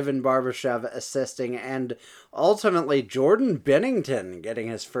Ivan Barbashev assisting, and ultimately Jordan Bennington getting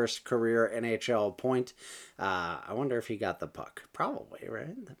his first career NHL point. I wonder if he got the puck. Probably,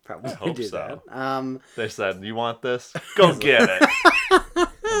 right? Probably I hope do so. that. They said, "You want this? Go get it!"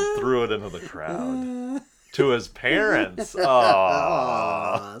 And threw it into the crowd. To his parents.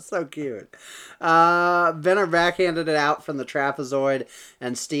 Aww. So cute. Benner backhanded it out from the trapezoid,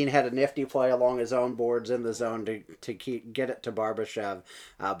 and Steen had a nifty play along his own boards in the zone to get it to Barbashev,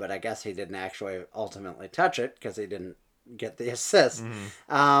 but I guess he didn't actually ultimately touch it because he didn't get the assist.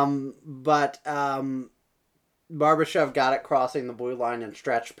 Mm-hmm. Barbashev got it crossing the blue line and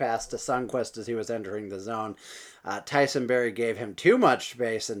stretched past to Sundqvist as he was entering the zone. Tyson Berry gave him too much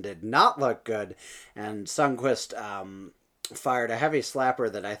space and did not look good. And Sundqvist fired a heavy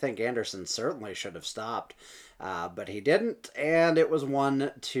slapper that I think Anderson certainly should have stopped. But he didn't, and it was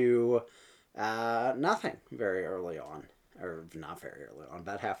 1-0 very early on. Or not very early on,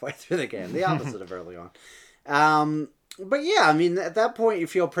 about halfway through the game. The opposite of early on. But yeah, I mean, at that point you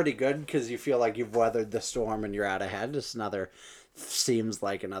feel pretty good because you feel like you've weathered the storm and you're out ahead. Seems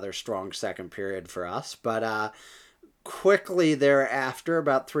like another strong second period for us. But quickly thereafter,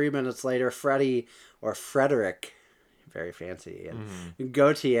 about 3 minutes later, Frederick, very fancy, and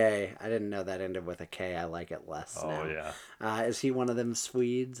Gautier, I didn't know that ended with a K. I like it less now. Yeah. Is he one of them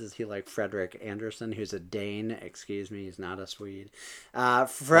Swedes? Is he like Frederick Anderson, who's a Dane? Excuse me, he's not a Swede. Let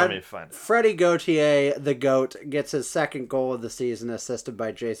me find it. Freddie Gautier, the GOAT, gets his second goal of the season, assisted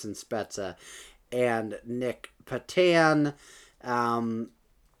by Jason Spezza and Nick Patan.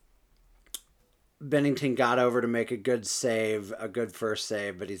 Bennington got over to make a good first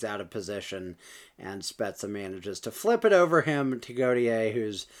save, but he's out of position, and Spezza manages to flip it over him to Gautier,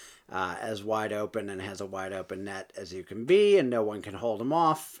 who's as wide open and has a wide open net as you can be, and no one can hold him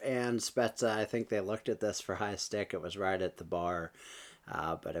off. And Spezza, I think they looked at this for high stick. It was right at the bar,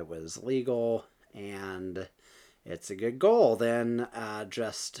 but it was legal, and it's a good goal. Then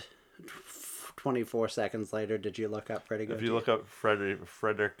just 24 seconds later, did you look up Freddie Gautier? If you look up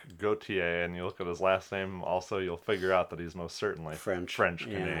Frederick Gautier and you look at his last name, also you'll figure out that he's most certainly French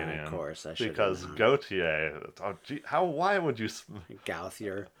Canadian. Yeah, of course, I should. Because Gautier, why would you?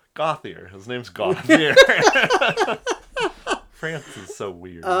 Gauthier. His name's Gauthier. France is so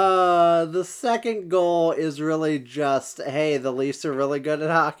weird. The second goal is really just, hey, the Leafs are really good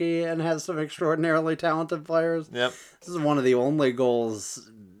at hockey and have some extraordinarily talented players. Yep. This is one of the only goals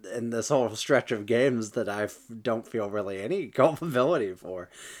in this whole stretch of games that I don't feel really any culpability for.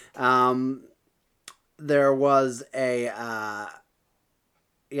 There was it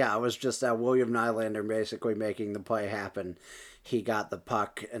was just William Nylander basically making the play happen. He got the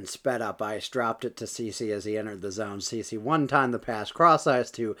puck and sped up ice, dropped it to Ceci as he entered the zone. Ceci one-timed the pass cross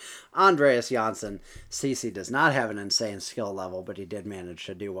ice to Andreas Janssen. Ceci does not have an insane skill level, but he did manage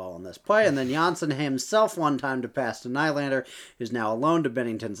to do well in this play. And then Janssen himself one-timed to pass to Nylander, who's now alone to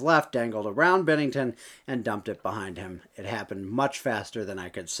Bennington's left, dangled around Bennington, and dumped it behind him. It happened much faster than I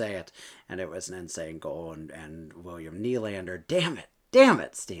could say it, and it was an insane goal. And William Nylander, damn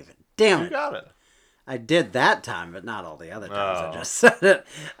it, Steven, damn it. You got it. I did that time, but not all the other times I just said it.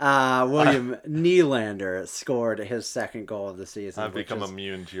 William Nylander scored his second goal of the season. I've become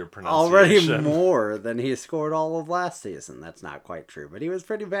immune to your pronunciation. Already more than he scored all of last season. That's not quite true, but he was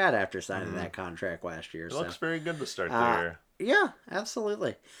pretty bad after signing that contract last year. It looks very good to start the year. Yeah,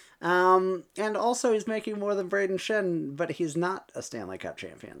 absolutely. And also he's making more than Braden Shen, but he's not a Stanley Cup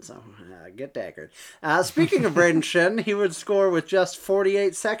champion, so get daggered. Speaking of Braden Shen, he would score with just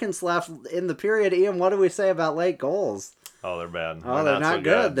 48 seconds left in the period. Ian, what do we say about late goals? Oh, they're bad. Oh, they're not so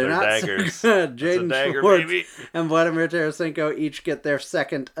good. They're not daggers. So good. Jaden Schwartz baby. And Vladimir Tarasenko each get their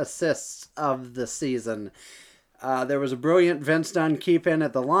second assists of the season. There was a brilliant Vince Dunn keep in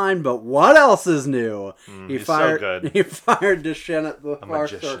at the line, but what else is new? He's so good. He fired to Shen at the far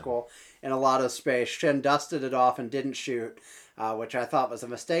circle in a lot of space. Shen dusted it off and didn't shoot, which I thought was a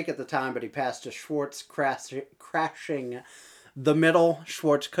mistake at the time, but he passed to Schwartz crashing the middle.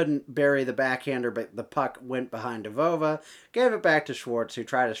 Schwartz couldn't bury the backhander, but the puck went behind Devova. Gave it back to Schwartz, who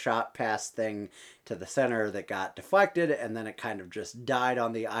tried a shot pass thing to the center that got deflected, and then it kind of just died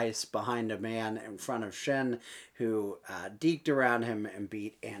on the ice behind a man in front of Shen, who deked around him and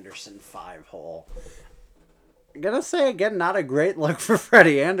beat Anderson 5-hole. I'm gonna say again, not a great look for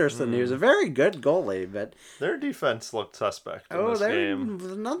Freddie Anderson. He was a very good goalie, but their defense looked suspect in this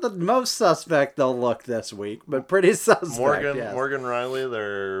game. Not the most suspect they'll look this week, but pretty suspect. Morgan Riley,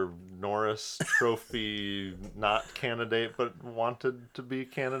 their Norris Trophy not candidate, but wanted to be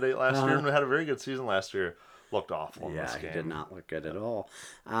candidate last year, and had a very good season last year. Looked awful in this game. Yeah, he did not look good at all.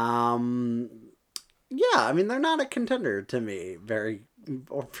 Yeah, I mean, they're not a contender to me,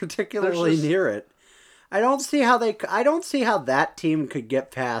 or particularly near it. I don't see how that team could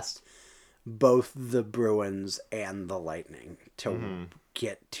get past both the Bruins and the Lightning to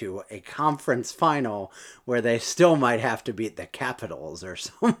get to a conference final where they still might have to beat the Capitals or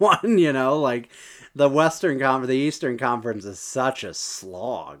someone, like the Eastern Conference is such a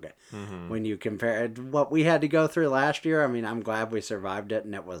slog when you compare it to what we had to go through last year. I mean, I'm glad we survived it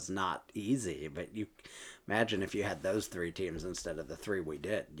and it was not easy, but you imagine if you had those three teams instead of the three we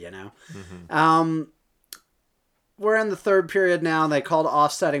did, we're in the third period now. They called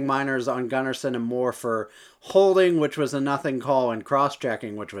offsetting minors on Gunnarsson and Moore for holding, which was a nothing call, and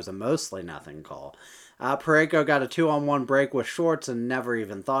cross-checking, which was a mostly nothing call. Parayko got a 2-on-1 break with Schwartz and never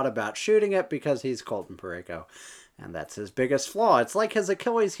even thought about shooting it because he's Colton Parayko. And that's his biggest flaw. It's like his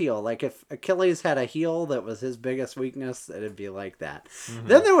Achilles heel. Like if Achilles had a heel that was his biggest weakness, it'd be like that. Mm-hmm.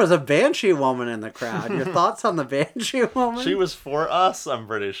 Then there was a Banshee woman in the crowd. Your thoughts on the Banshee woman? She was for us, I'm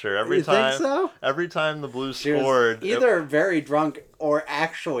pretty sure. You think so? Every time the Blues she scored. Was either very drunk or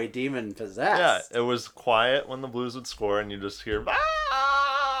actually demon possessed. Yeah, it was quiet when the Blues would score and you just hear,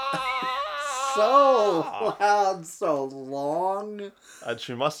 so loud, so long.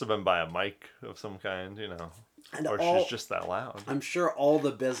 She must have been by a mic of some kind, Or she's just that loud. I'm sure all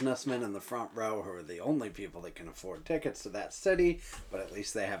the businessmen in the front row who are the only people that can afford tickets to that city, but at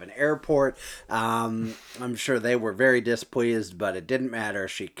least they have an airport. I'm sure they were very displeased, but it didn't matter.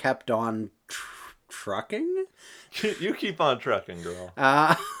 She kept on trucking? You keep on trucking, girl.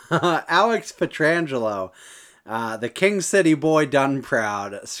 Alex Pietrangelo, the King City boy done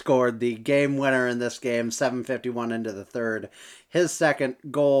proud, scored the game winner in this game, 7:51 into the third. His second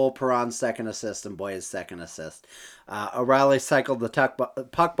goal, Perron's second assist, and Boy's second assist. O'Reilly cycled the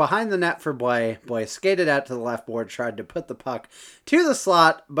puck behind the net for Boy. Boy skated out to the left board, tried to put the puck to the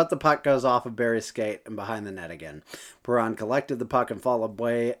slot, but the puck goes off of Barry's skate and behind the net again. Perron collected the puck and followed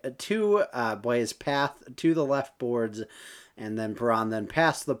Boy to Boy's path to the left boards. And then Perron then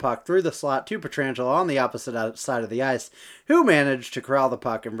passed the puck through the slot to Pietrangelo on the opposite side of the ice, who managed to corral the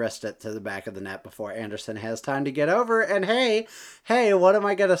puck and wrist it to the back of the net before Anderson has time to get over. And hey, what am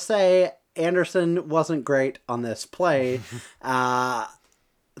I going to say? Anderson wasn't great on this play.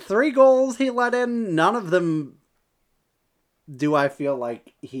 3 goals he let in. None of them do I feel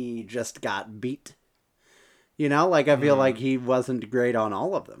like he just got beat. I feel like he wasn't great on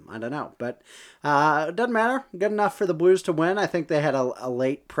all of them. I don't know. But it doesn't matter. Good enough for the Blues to win. I think they had a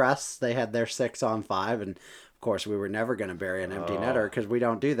late press. They had their 6-on-5. And, of course, we were never going to bury an empty netter because we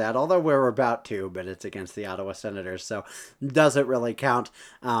don't do that. Although we're about to, but it's against the Ottawa Senators. So does it really count?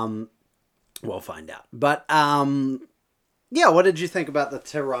 We'll find out. But, yeah, what did you think about the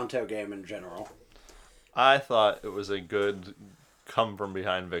Toronto game in general? I thought it was a good come from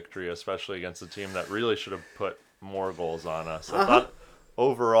behind victory, especially against a team that really should have put more goals on us. I thought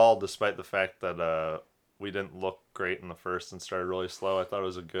overall, despite the fact that we didn't look great in the first and started really slow, I thought it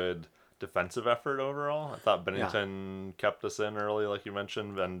was a good defensive effort overall. I thought Bennington kept us in early, like you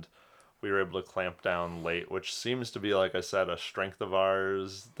mentioned, and we were able to clamp down late, which seems to be, like I said, a strength of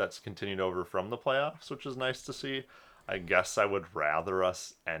ours that's continued over from the playoffs, which is nice to see. I guess I would rather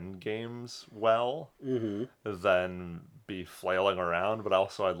us end games well than be flailing around, but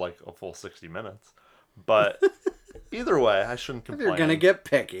also I'd like a full 60 minutes. But either way, I shouldn't complain. You're going to get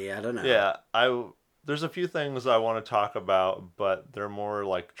picky. I don't know. Yeah, there's a few things I want to talk about, but they're more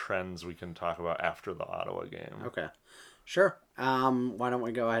like trends we can talk about after the Ottawa game. Okay. Sure. Why don't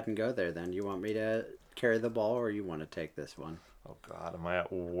we go ahead and go there then? You want me to carry the ball or you want to take this one? Oh, God, am I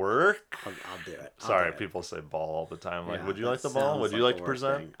at work? I'll do it. Sorry, people say ball all the time. Like, would you like the ball? Would you like to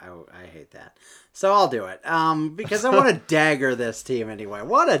present? I hate that. So I'll do it. Because I want to dagger this team anyway.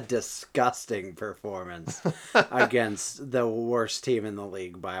 What a disgusting performance against the worst team in the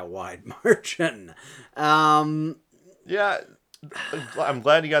league by a wide margin. Yeah. I'm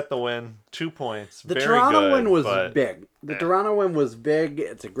glad you got the win. 2 points. The Toronto win was big. The Toronto win was big.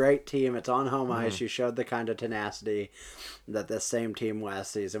 It's a great team. It's on home ice. You showed the kind of tenacity that this same team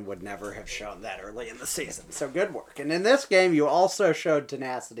last season would never have shown that early in the season. So good work. And in this game, you also showed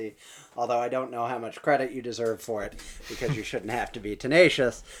tenacity, although I don't know how much credit you deserve for it because you shouldn't have to be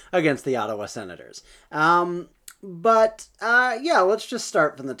tenacious against the Ottawa Senators. But let's just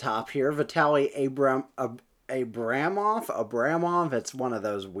start from the top here. Vitaly Abramov. It's one of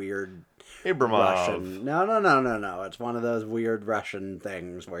those weird Russian. No. It's one of those weird Russian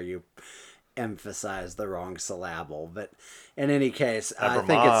things where you emphasize the wrong syllable. But in any case, I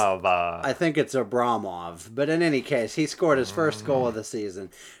think it's Abramov. But in any case, he scored his first goal of the season.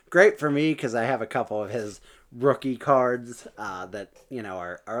 Great for me because I have a couple of his rookie cards that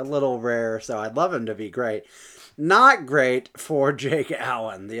are a little rare. So I'd love him to be great. Not great for Jake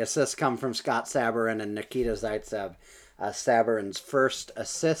Allen. The assists come from Scott Sabourin and Nikita Zaitsev. Sabourin's first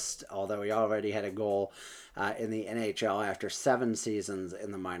assist, although he already had a goal in the NHL after 7 seasons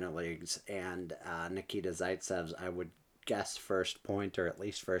in the minor leagues. And Nikita Zaitsev's, I would guess, first point or at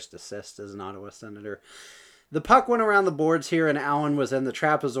least first assist as an Ottawa Senator. The puck went around the boards here, and Allen was in the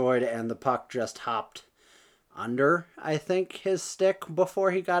trapezoid, and the puck just hopped under, I think, his stick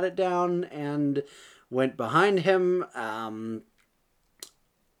before he got it down and went behind him.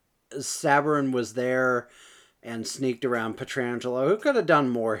 Sabourin was there and sneaked around Petrangelo, who could have done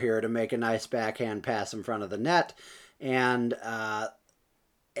more here to make a nice backhand pass in front of the net. And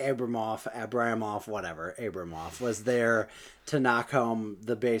Abramov was there to knock home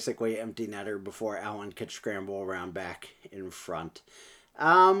the basically empty netter before Allen could scramble around back in front.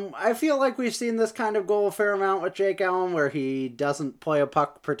 I feel like we've seen this kind of goal a fair amount with Jake Allen, where he doesn't play a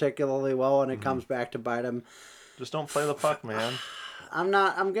puck particularly well and it comes back to bite him. Just don't play the puck, man. I'm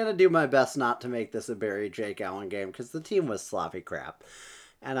going to do my best not to make this a Barry Jake Allen game because the team was sloppy crap.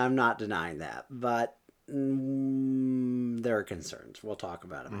 And I'm not denying that. But there are concerns. We'll talk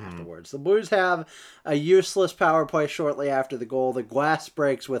about them afterwards. The Blues have a useless power play shortly after the goal. The glass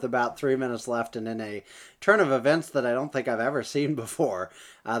breaks with about 3 minutes left, and in a turn of events that I don't think I've ever seen before,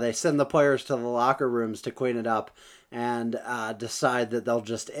 they send the players to the locker rooms to clean it up and decide that they'll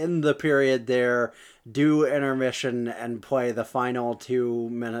just end the period there, do intermission, and play the final 2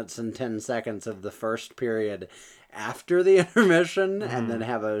 minutes and 10 seconds of the first period after the intermission, and then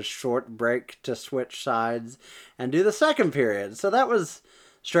have a short break to switch sides and do the second period. So that was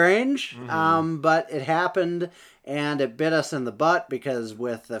strange, but it happened, and it bit us in the butt because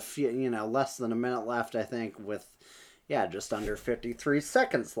with a few, less than a minute left, I think, with just under 53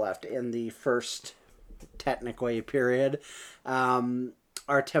 seconds left in the first technically period, Artem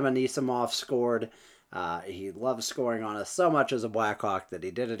Anisimov scored. He loves scoring on us so much as a Blackhawk that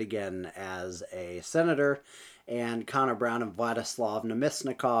he did it again as a Senator. And Connor Brown and Vladislav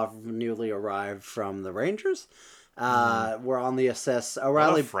Namestnikov, newly arrived from the Rangers, were on the assists.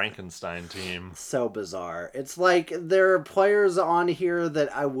 O'Reilly, what a Frankenstein team. So bizarre. It's like there are players on here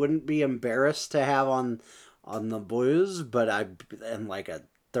that I wouldn't be embarrassed to have on the Blues, but in like a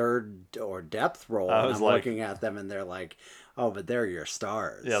third or depth role, and I'm looking at them and they're like, oh, but they're your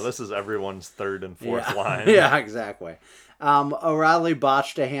stars. Yeah, this is everyone's third and fourth line. Yeah, exactly. O'Reilly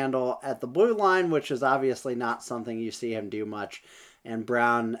botched a handle at the blue line, which is obviously not something you see him do much. And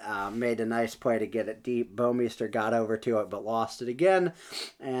Brown made a nice play to get it deep. Bouwmeester got over to it, but lost it again.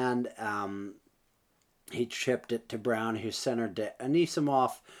 And he chipped it to Brown, who centered to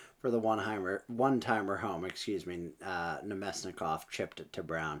Anisimov for the one-timer home. Namestnikov chipped it to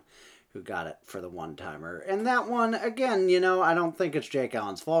Brown, who got it for the one-timer. And that one, again, I don't think it's Jake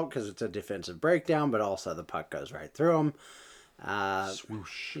Allen's fault because it's a defensive breakdown, but also the puck goes right through him.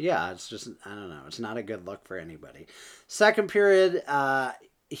 Swoosh. Yeah, it's just, I don't know. It's not a good look for anybody. Second period,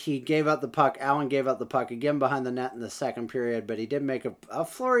 he gave up the puck. Allen gave up the puck again behind the net in the second period, but he did make a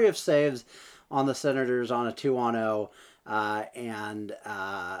flurry of saves on the Senators on a 2-on-0, and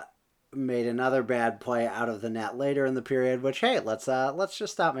made another bad play out of the net later in the period, which, hey, let's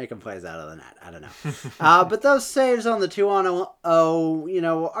just stop making plays out of the net. I don't know. But those saves on the 2-on-0,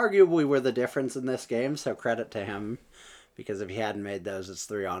 arguably were the difference in this game, so credit to him, because if he hadn't made those, it's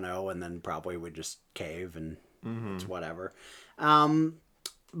 3-on-0, and then probably would just cave, and it's whatever.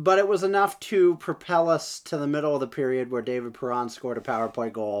 But it was enough to propel us to the middle of the period where David Perron scored a power play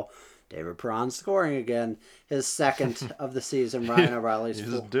goal. David Perron scoring again, his second of the season. Ryan O'Reilly's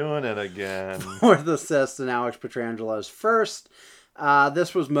He's doing it again. Fourth assist, and Alex Petrangelo's first.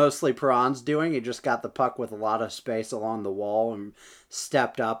 This was mostly Perron's doing. He just got the puck with a lot of space along the wall and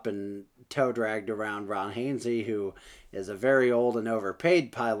stepped up and toe dragged around Ron Hainsey, who is a very old and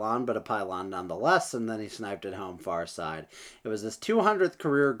overpaid pylon, but a pylon nonetheless, and then he sniped it home far side. It was his 200th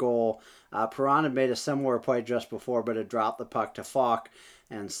career goal. Perron had made a similar play just before, but had dropped the puck to Falk.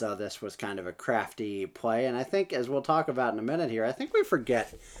 And so this was kind of a crafty play. And I think, as we'll talk about in a minute here, I think we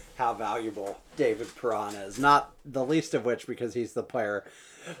forget how valuable David Perron is. Not the least of which because he's the player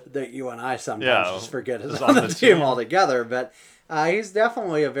that you and I sometimes just forget is on the team altogether. But he's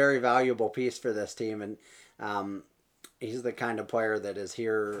definitely a very valuable piece for this team. And he's the kind of player that is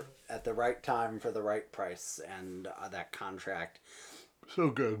here at the right time for the right price. And that contract so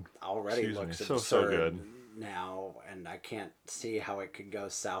good already looks absurd. So good now, and I can't see how it could go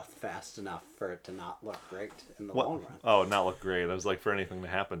south fast enough for it to not look great in the long run. Oh, not look great. I was like, for anything to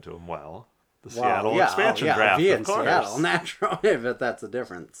happen to him, Seattle expansion draft, of course. Seattle, naturally, but that's a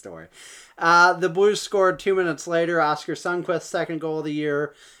different story. The Blues scored 2 minutes later. Oscar Sundqvist's second goal of the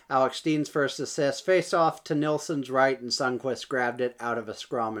year. Alex Steen's first assist. Face off to Nilsson's right, and Sundqvist grabbed it out of a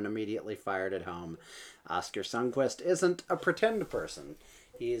scrum and immediately fired it home. Oscar Sundqvist isn't a pretend person.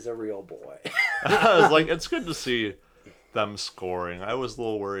 He's a real boy. I was like, it's good to see them scoring. I was a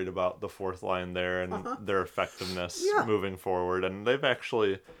little worried about the fourth line there and their effectiveness moving forward, and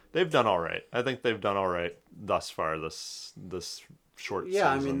they've done all right. I think they've done all right thus far this short Yeah,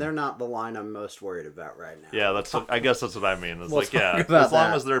 I season. mean, they're not the line I'm most worried about right now. Yeah, I guess that's what I mean. It's We'll like, yeah, talk about as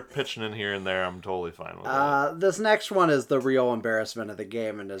long that. as they're pitching in here and there, I'm totally fine with it. This next one is the real embarrassment of the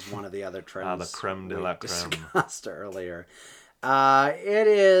game and is one of the other trends The creme de we la creme. discussed earlier. It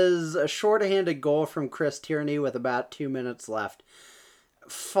is a short-handed goal from Chris Tierney with about 2 minutes left.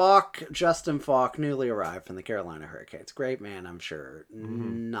 Justin Falk, newly arrived from the Carolina Hurricanes. Great man, I'm sure.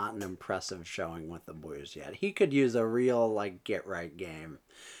 Not an impressive showing with the Blues yet. He could use a real, get-right game.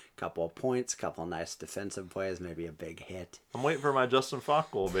 Couple of points, couple of nice defensive plays, maybe a big hit. I'm waiting for my Justin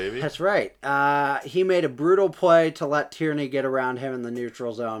Falk goal, baby. That's right. He made a brutal play to let Tierney get around him in the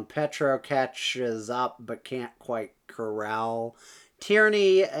neutral zone. Petro catches up but can't quite corral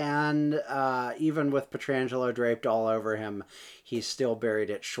Tierney, and even with Pietrangelo draped all over him, he's still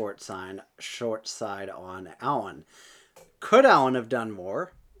buried at short side on Allen. Could Allen have done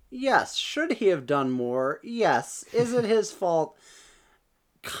more? Yes. Should he have done more? Yes. Is it his fault?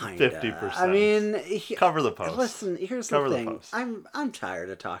 Kinda. 50%. I mean, cover the post. Listen, here's Cover the the thing. post. I'm tired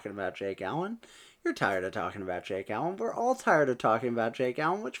of talking about Jake Allen. You're tired of talking about Jake Allen. We're all tired of talking about Jake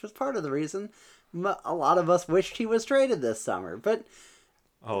Allen, which was part of the reason a lot of us wished he was traded this summer. But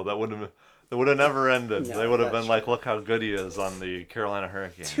that would have never ended. No, They would have that's been like, look how good he is on the Carolina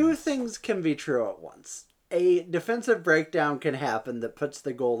Hurricanes. two things can be true at once. A defensive breakdown can happen that puts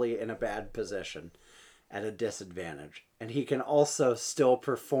the goalie in a bad position at a disadvantage, and he can also still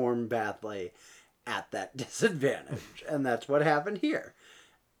perform badly at that disadvantage, and that's what happened here.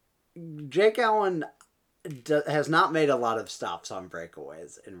 Jake Allen has not made a lot of stops on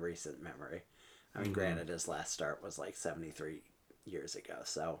breakaways in recent memory. I mean, granted, his last start was 73 years ago,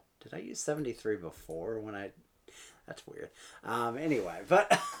 so did I use 73 before when I... That's weird. Anyway,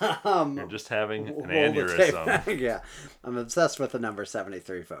 but... You're just having an aneurysm. Yeah, I'm obsessed with the number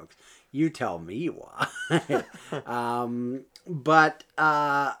 73, folks. You tell me why. Yeah,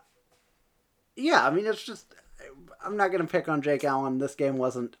 I mean, it's just... I'm not going to pick on Jake Allen. This game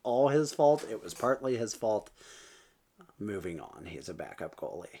wasn't all his fault. It was partly his fault. Moving on. He's a backup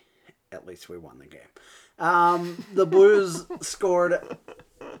goalie. At least we won the game. The Blues scored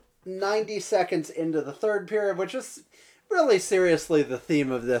 90 seconds into the third period, which is really seriously the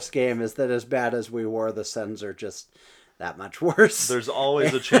theme of this game, is that as bad as we were, the Sens are just that much worse. There's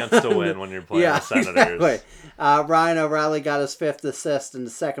always a chance to win when you're playing the Senators. Exactly. Ryan O'Reilly got his 5th assist in the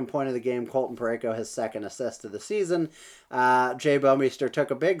second point of the game. Colton Parayko his 2nd assist of the season. Jay Bouwmeester took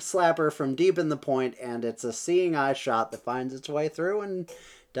a big slapper from deep in the point, and it's a seeing eye shot that finds its way through and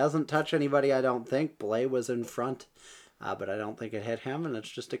doesn't touch anybody, I don't think. Blais was in front, but I don't think it hit him, and it's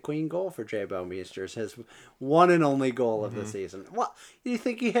just a clean goal for Jay Bouwmeester. It's his one and only goal of the season. What, you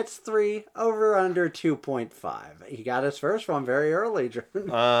think he hits 3? Over under 2.5. He got his first one very early.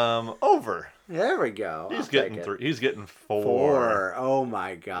 Over. There we go. He's getting 3. He's getting 4. Oh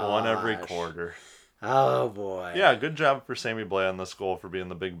my god. One every quarter. Oh boy. Yeah, good job for Sammy Blais on this goal for being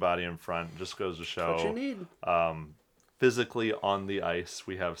the big body in front. Just goes to show. What you need. Physically on the ice,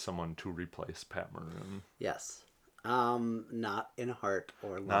 we have someone to replace Pat Maroon. Yes. Not in heart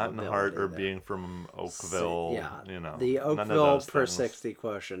or not in heart or there. being from Oakville. Yeah, the Oakville per 60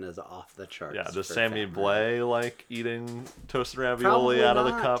 quotient is off the charts. Yeah, does Sammy Blais eating toasted ravioli out of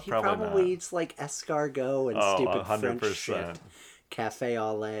the cup? He probably not. Eats escargot and stupid 100%. French shit, cafe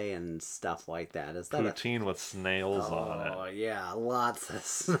au lait and stuff like that. Is that poutine with snails on it? Oh yeah, lots of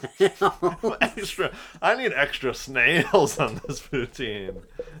snails. I need extra snails on this poutine.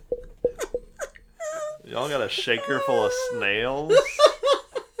 Y'all got a shaker full of snails?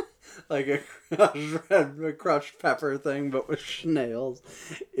 Like a crushed pepper thing, but with snails.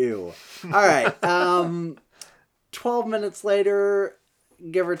 Ew. All right. 12 minutes later,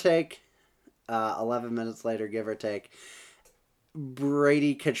 give or take. 11 minutes later, give or take.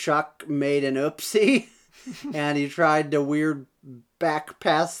 Brady Tkachuk made an oopsie. And he tried the weird back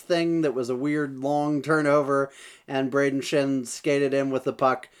pass thing that was a weird long turnover. And Braden Shen skated in with the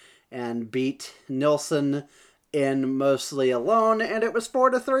puck and beat Nilsson in mostly alone, and it was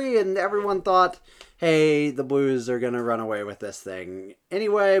 4-3, and everyone thought, hey, the Blues are going to run away with this thing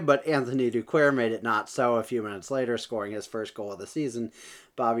anyway, but Anthony Duclair made it not so a few minutes later, scoring his first goal of the season,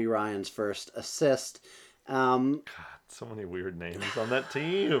 Bobby Ryan's first assist. God, so many weird names on that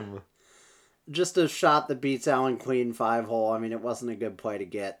team. Just a shot that beats Alan Queen 5-hole. I mean, it wasn't a good play to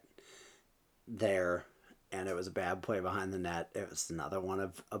get there. And it was a bad play behind the net. It was another one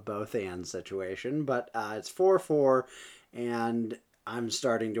of a both-and situation. But it's 4-4, and I'm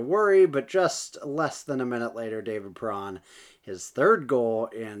starting to worry. But just less than a minute later, David Perron, his 3rd goal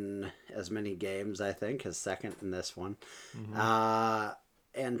in as many games, I think. His 2nd in this one.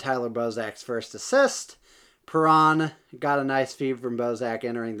 And Tyler Bozak's first assist Perron got a nice feed from Bozak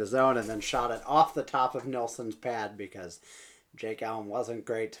entering the zone and then shot it off the top of Nilsson's pad because Jake Allen wasn't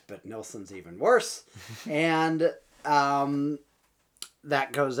great, but Nilsson's even worse. And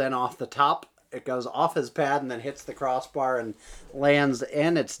that goes in off the top. It goes off his pad and then hits the crossbar and lands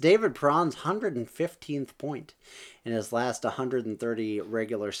in. It's David Perron's 115th point in his last 130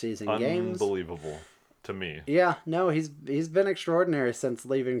 regular season games. Unbelievable to me. Yeah, no, he's been extraordinary since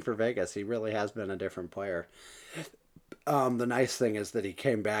leaving for Vegas. He really has been a different player. The nice thing is that he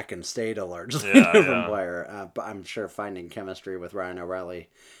came back and stayed a largely different player. But I'm sure finding chemistry with Ryan O'Reilly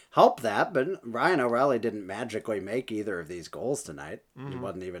helped that. But Ryan O'Reilly didn't magically make either of these goals tonight. He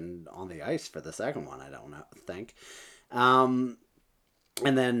wasn't even on the ice for the second one, I don't think. And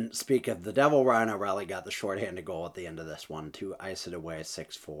then, speak of the devil, Ryan O'Reilly got the shorthanded goal at the end of this one to ice it away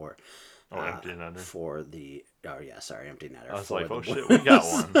 6-4. Empty netter. Empty netter. I was like, oh shit, we got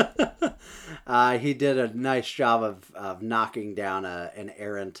one. He did a nice job of knocking down an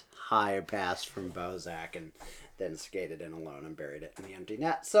errant high pass from Bozak and then skated in alone and buried it in the empty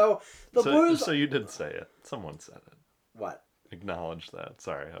net. So Blues... So you did say it. Someone said it. What? Acknowledge that.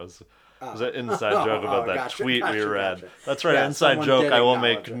 Sorry, it was an inside joke about that tweet we read. That's right, inside joke. I will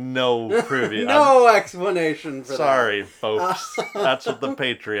make no preview. No explanation for Sorry, folks. That's what the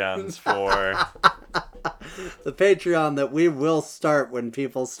Patreon's for. The Patreon that we will start when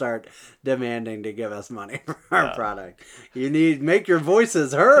people start demanding to give us money for our product. You make your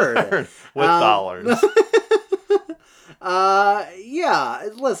voices heard. With dollars.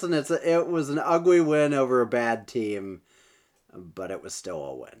 Listen, it was an ugly win over a bad team, but it was still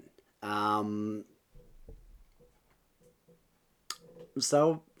a win. I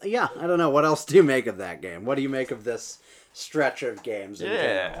don't know. What else do you make of that game? What do you make of this stretch of games in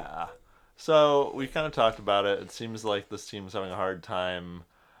general? So we kind of talked about it. It seems like this team's having a hard time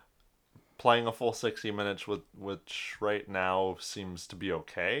playing a full 60 minutes, which right now seems to be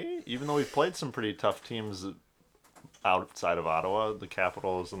okay. Even though we've played some pretty tough teams outside of Ottawa, the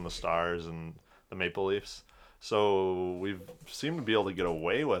Capitals and the Stars and the Maple Leafs. So we've seemed to be able to get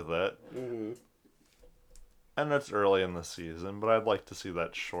away with it. Mm-hmm. And it's early in the season, but I'd like to see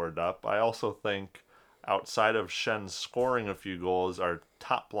that shored up. I also think outside of Shen scoring a few goals, our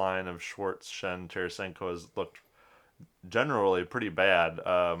top line of Schwartz, Shen, Tarasenko has looked generally pretty bad.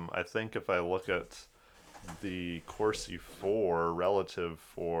 I think if I look at the Corsi 4 relative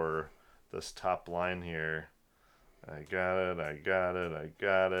for this top line here, I got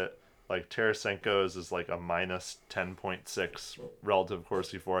it. Like Tarasenko's is like a minus 10.6 relative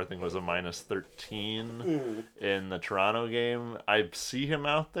Corsi 4. I think it was a minus 13 in the Toronto game. I see him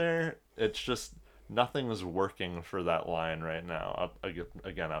out there. It's just nothing is working for that line right now.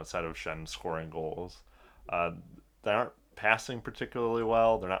 Again, outside of Shen scoring goals. They aren't passing particularly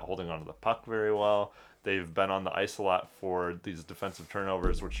well. They're not holding onto the puck very well. They've been on the ice a lot for these defensive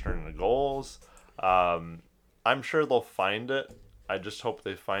turnovers, which turn into goals. I'm sure they'll find it. I just hope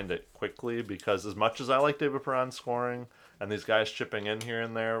they find it quickly, because as much as I like David Perron scoring and these guys chipping in here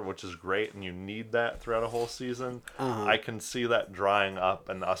and there, which is great, and you need that throughout a whole season, I can see that drying up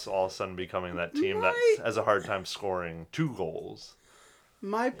and us all of a sudden becoming that team that has a hard time scoring 2 goals.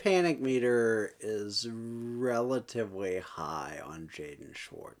 My panic meter is relatively high on Jaden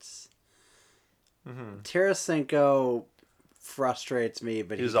Schwartz. Tarasenko frustrates me,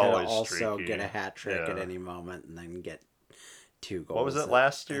 but he could also get a hat trick at any moment and then get 2 goals. What was it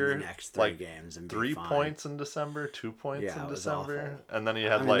last year? In the next 3 games and 3 points in December, 2 points in December, and then he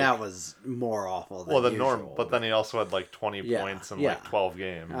had that was more awful than the usual, norm. But then he also had like 20 points in like 12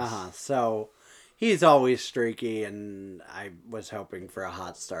 games. So he's always streaky, and I was hoping for a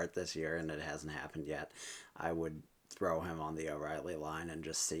hot start this year, and it hasn't happened yet. I would throw him on the O'Reilly line and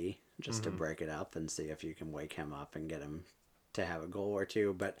just to break it up and see if you can wake him up and get him to have a goal or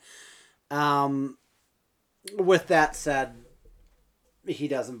two. But with that said, he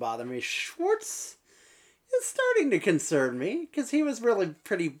doesn't bother me. Schwartz is starting to concern me, because he was really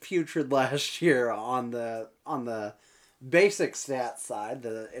pretty putrid last year on the basic stats side.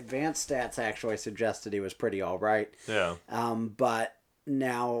 The advanced stats actually suggested he was pretty all right. Yeah. But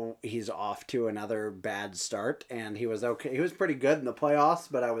now he's off to another bad start, and he was okay. He was pretty good in the playoffs,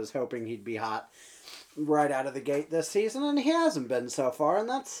 but I was hoping he'd be hot right out of the gate this season, and he hasn't been so far, and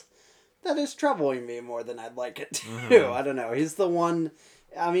that is troubling me more than I'd like it to. I don't know. He's the one,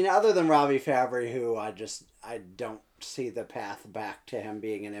 I mean, other than Robbie Fabry, who I don't see the path back to him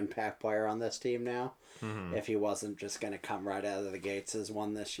being an impact player on this team now. If he wasn't just going to come right out of the gates as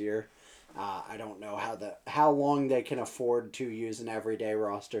one this year. I don't know how long they can afford to use an everyday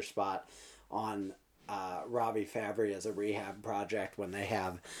roster spot on Robbie Fabry as a rehab project when they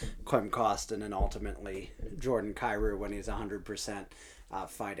have Clem Costin and ultimately Jordan Kyrou when he's 100%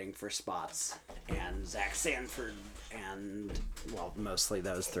 fighting for spots, and Zach Sanford, and, well, mostly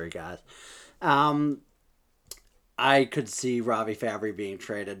those three guys. I could see Robbie Fabry being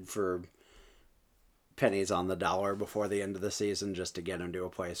traded for pennies on the dollar before the end of the season just to get him to a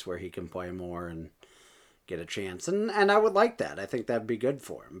place where he can play more and get a chance. And I would like that. I think that'd be good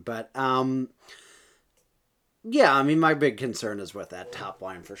for him. But, yeah, I mean, my big concern is with that top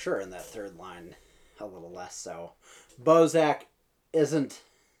line for sure, and that third line a little less so. Bozak isn't...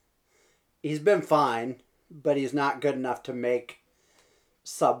 He's been fine, but he's not good enough to make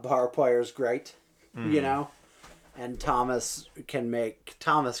subpar players great, you know? And Thomas can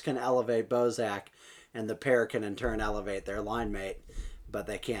elevate Bozak, and the pair can in turn elevate their line mate, but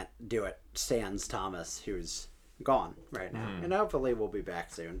they can't do it sans Thomas, who's gone right now. And hopefully we'll be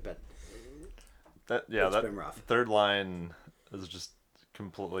back soon, but it's been rough. Third line is just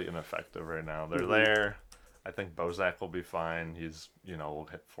completely ineffective right now. They're there. I think Bozak will be fine. He's, will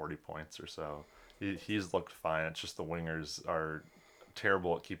hit 40 points or so. He's looked fine. It's just the wingers are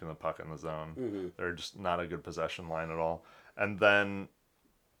terrible at keeping the puck in the zone. They're just not a good possession line at all. And then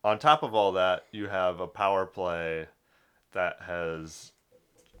on top of all that, you have a power play that has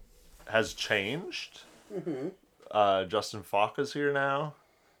changed. Justin Falk is here now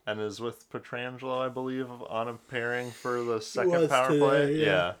and is with Pietrangelo, I believe, on a pairing for the second power play.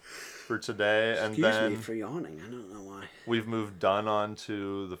 Yeah. For today. And Excuse me for yawning. I don't know why. We've moved Dunn on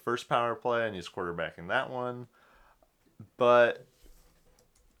to the first power play, and he's quarterbacking that one. But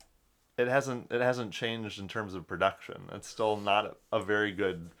it hasn't changed in terms of production. It's still not a very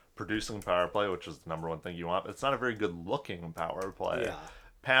good producing power play, which is the number one thing you want. It's not a very good looking power play. Yeah.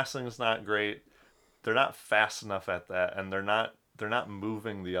 Passing's not great. They're not fast enough at that, and they're not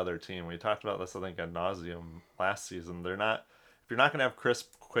moving the other team. We talked about this, I think, ad nauseum last season. If you're not going to have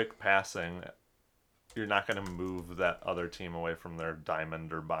crisp, quick passing, you're not going to move that other team away from their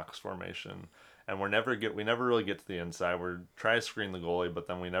diamond or box formation. And we never really get to the inside. We're trying to screen the goalie, but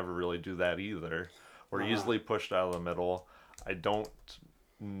then we never really do that either. We're easily pushed out of the middle. I don't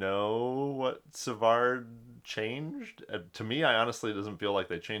know what Savard changed. To me, I honestly doesn't feel like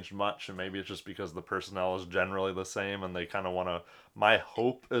they changed much, and maybe it's just because the personnel is generally the same, and they kind of want to... My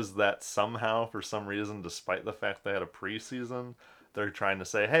hope is that somehow, for some reason, despite the fact they had a preseason, they're trying to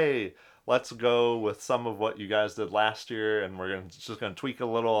say, hey, let's go with some of what you guys did last year, and we're just going to tweak a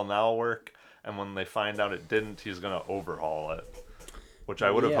little, and that'll work. And when they find out it didn't, he's going to overhaul it, which I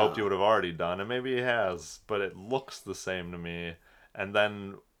would have hoped he would have already done, and maybe he has, but it looks the same to me. And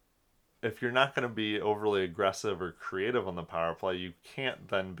then if you're not going to be overly aggressive or creative on the power play, you can't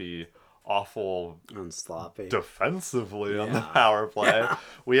then be awful and sloppy defensively on the power play.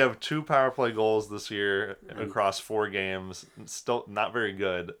 We have 2 power play goals this year across 4 games, still not very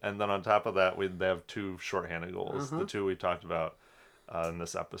good. And then on top of that, they have 2 shorthanded goals, the 2 we talked about in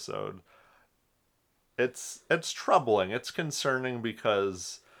this episode. It's troubling. It's concerning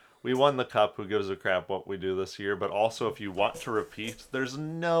because we won the cup. Who gives a crap what we do this year? But also, if you want to repeat, there's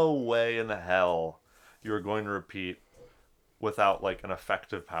no way in hell you're going to repeat without like an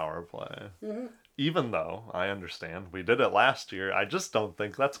effective power play. Even though I understand we did it last year, I just don't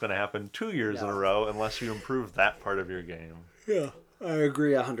think that's going to happen 2 years in a row unless you improve that part of your game. Yeah, I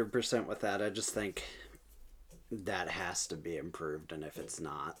agree 100% with that. I just think that has to be improved, and if it's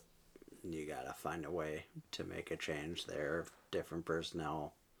not, you gotta find a way to make a change there. Different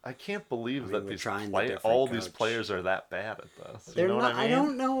personnel. I can't believe that these players are that bad at this. They're you know not. what I mean? I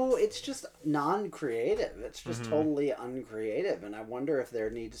don't know. It's just non-creative. It's just totally uncreative, and I wonder if there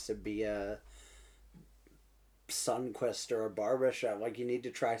needs to be a Sunquist or a Barbashev. Like, you need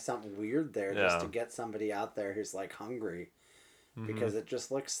to try something weird there just to get somebody out there who's like hungry, because it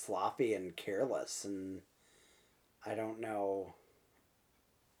just looks sloppy and careless, and I don't know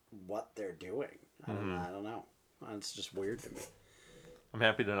what they're doing. I don't know. It's just weird to me. I'm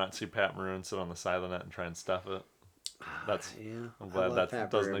happy to not see Pat Maroon sit on the side of the net and try and stuff it. I'm glad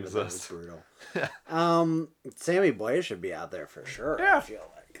that doesn't exist. That brutal. Sammy Blais should be out there for sure. Yeah. I feel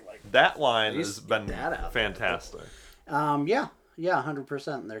like that line has been fantastic. Yeah,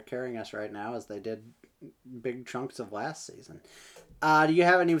 100%. They're carrying us right now as they did big chunks of last season. Do you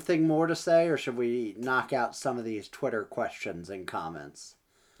have anything more to say, or should we knock out some of these Twitter questions and comments?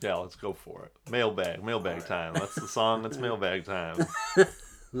 Yeah, let's go for it. Mailbag time. That's the song. It's mailbag time. That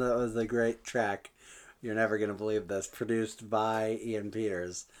was a great track. You're never going to believe this. Produced by Ian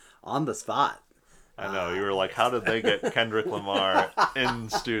Peters on the spot. I know. You were like, how did they get Kendrick Lamar in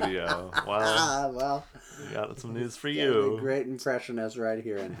studio? Well, we got some news for you. The great impressionist right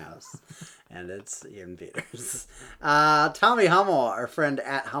here in house. And it's Ian Peters. Tommy Hummel, our friend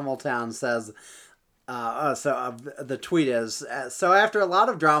at Hummeltown, says, the tweet is, so after a lot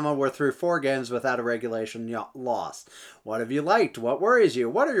of drama, we're through 4 games without a regulation loss. What have you liked? What worries you?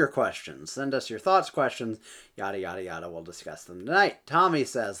 What are your questions? Send us your thoughts, questions, yada, yada, yada. We'll discuss them tonight. Tommy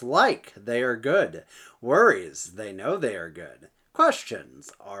says, they are good. Worries, they know they are good.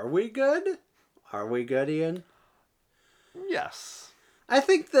 Questions, are we good? Are we good, Ian? Yes. I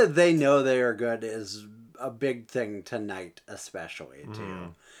think that they know they are good is a big thing tonight, especially,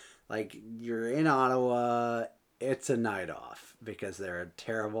 too. Like, you're in Ottawa, it's a night off because they're a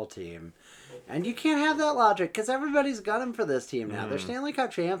terrible team. And you can't have that logic because everybody's got them for this team now. They're Stanley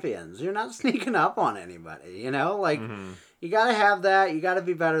Cup champions. You're not sneaking up on anybody, you know? Like, you got to have that. You got to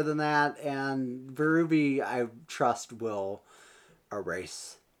be better than that. And Berube, I trust, will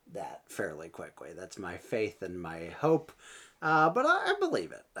erase that fairly quickly. That's my faith and my hope. But I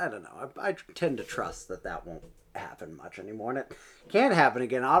believe it. I don't know. I tend to trust that won't happen much anymore. And it can't happen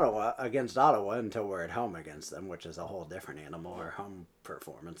against Ottawa until we're at home against them, which is a whole different animal, our home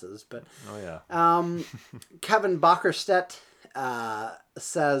performances. But Kevin Bockerstedt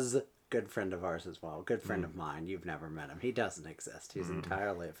says, good friend of ours as well, good friend of mine. You've never met him. He doesn't exist. He's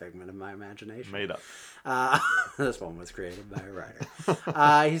entirely a figment of my imagination. Made up. This one was created by a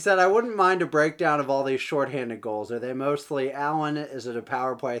writer. He said, I wouldn't mind a breakdown of all these shorthanded goals. Are they mostly Allen? Is it a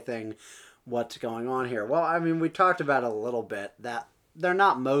power play thing? What's going on here? Well, I mean, we talked about it a little bit, that they're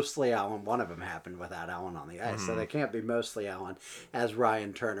not mostly Allen. One of them happened without Allen on the ice, so they can't be mostly Allen. As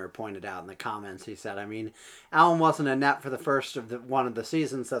Ryan Turner pointed out in the comments, he said, I mean, Allen wasn't a net for the first one of the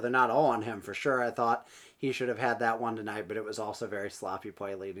season, so they're not all on him for sure. I thought he should have had that one tonight, but it was also very sloppy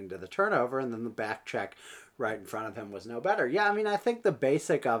play leading to the turnover, and then the back check right in front of him was no better. Yeah, I mean, I think the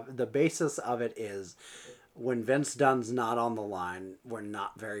basis of it is, when Vince Dunn's not on the line, we're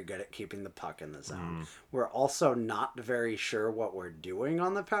not very good at keeping the puck in the zone. We're also not very sure what we're doing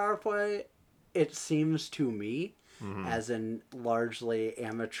on the power play, it seems to me, as an largely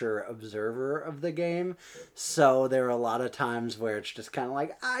amateur observer of the game. So there are a lot of times where it's just kind of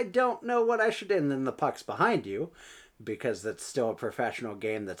like, I don't know what I should do. And then the puck's behind you because it's still a professional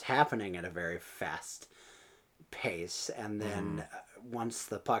game that's happening at a very fast pace. And then once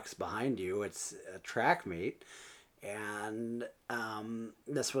the puck's behind you, it's a track meet. And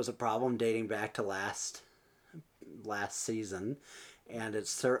this was a problem dating back to last season, and it's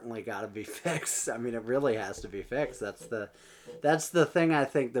certainly got to be fixed. I mean, it really has to be fixed. That's the thing. I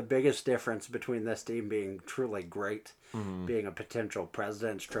think the biggest difference between this team being truly great, being a potential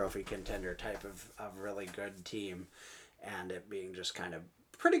President's Trophy contender type of really good team, and it being just kind of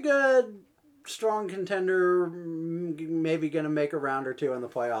pretty good, strong contender, maybe going to make a round or two in the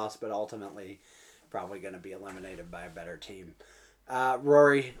playoffs, but ultimately probably going to be eliminated by a better team.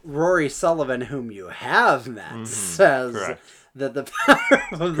 Rory Sullivan, whom you have met, says that the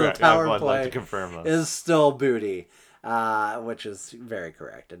power play is still booty, which is very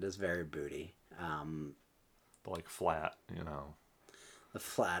correct. It is very booty. Like flat, you know. The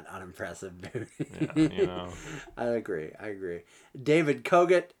flat, unimpressive booty. Yeah, I agree. David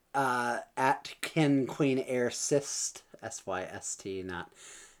Kogut, at Ken Queen Air Syst, SYST, not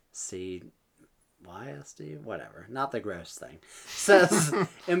CYST, whatever, not the gross thing, says,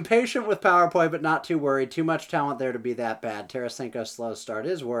 impatient with power play, but not too worried. Too much talent there to be that bad. Tarasenko's slow start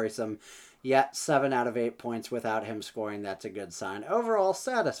is worrisome, yet 7 out of 8 points without him scoring, that's a good sign. Overall,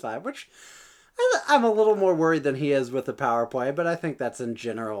 satisfied, which I'm a little more worried than he is with the power play, but I think that's in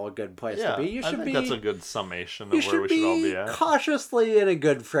general a good place to be. I think that's a good summation of where we should all be at. Cautiously in a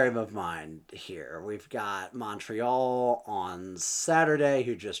good frame of mind here. We've got Montreal on Saturday,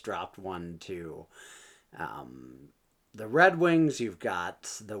 who just dropped 1-2. The Red Wings, you've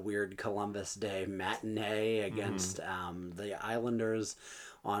got the weird Columbus Day matinee against the Islanders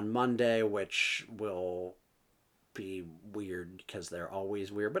on Monday, which will be weird because they're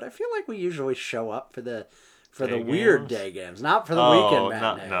always weird, but I feel like we usually show up for the weird day games, not for the weekend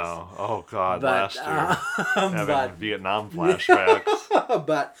matinees. No. Oh God, last year having Vietnam flashbacks.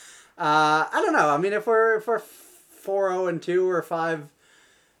 But I don't know. I mean, if we're 4-0-2 or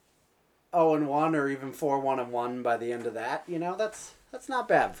 5-0-1 or even 4-1-1 by the end of that, you know, that's not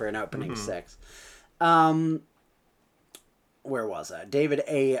bad for an opening 6. Where was I? David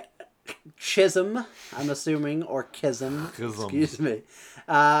A. Chisholm, I'm assuming, or Kism. Excuse me.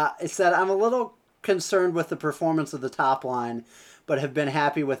 It said, I'm a little concerned with the performance of the top line, but have been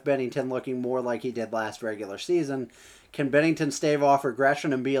happy with Bennington looking more like he did last regular season. Can Bennington stave off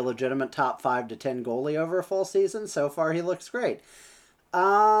regression and be a legitimate top 5 to 10 goalie over a full season? So far, he looks great.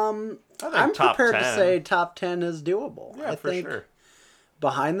 I'm prepared to say top 10 is doable. Yeah, for sure.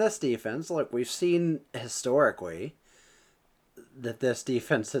 Behind this defense, look, we've seen historically that this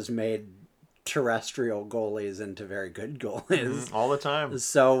defense has made terrestrial goalies into very good goalies. All the time.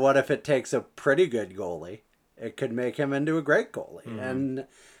 So what if it takes a pretty good goalie? It could make him into a great goalie. And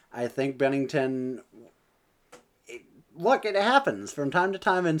I think Bennington... Look, it happens. From time to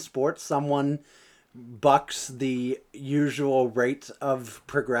time in sports, someone bucks the usual rate of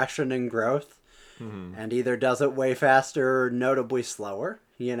progression and growth and either does it way faster or notably slower,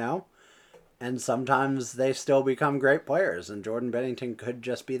 you know? And sometimes they still become great players, and Jordan Bennington could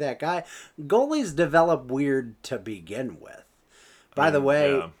just be that guy. Goalies develop weird to begin with. By the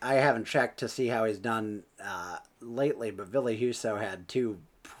way, I haven't checked to see how he's done lately, but Ville Husso had 2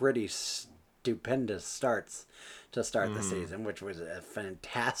 pretty stupendous starts to start the season, which was a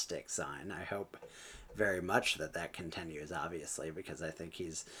fantastic sign. I hope very much that continues, obviously, because I think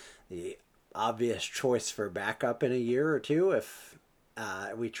he's the obvious choice for backup in a year or two if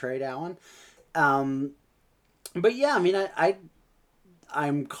we trade Allen. But yeah, I mean,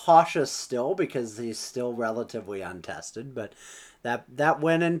 I'm cautious still because he's still relatively untested, but that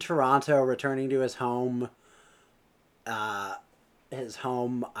win in Toronto, returning to his home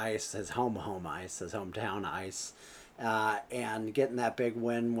ice, his hometown ice, and getting that big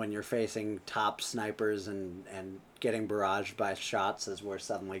win when you're facing top snipers and getting barraged by shots as we're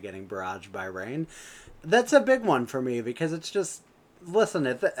suddenly getting barraged by rain. That's a big one for me because it's just, listen,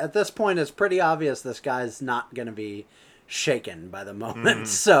 at this point it's pretty obvious this guy's not going to be shaken by the moment.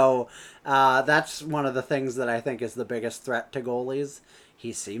 So that's one of the things that I think is the biggest threat to goalies.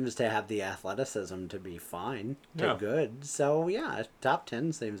 He seems to have the athleticism to be fine to good. So, yeah, top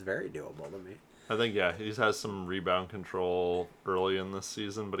 10 seems very doable to me. I think, he has some rebound control early in this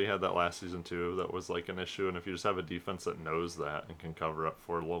season, but he had that last season, too. That was, like, an issue. And if you just have a defense that knows that and can cover up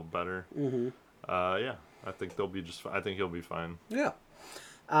for it a little better, I think they'll be just fine. I think he'll be fine. Yeah.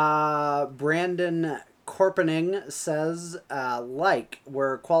 Brandon Korpening says,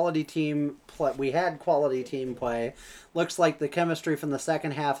 we're quality team play. We had quality team play. Looks like the chemistry from the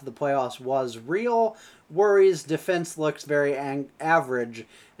second half of the playoffs was real. Worries defense looks very average,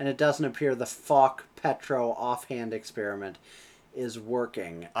 and it doesn't appear the Falk-Petro offhand experiment is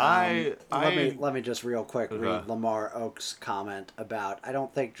working. Let me just real quick read Lamar Oak's comment about, I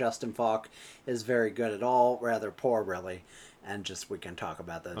don't think Justin Falk is very good at all, rather poor really. And just we can talk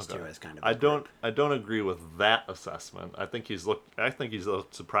about those two as kind of. I don't agree with that assessment. I think he's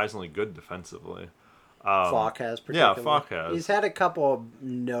looked surprisingly good defensively. Falk has particularly. Yeah, Falk has. He's had a couple of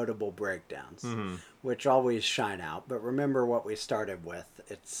notable breakdowns, which always shine out. But remember what we started with.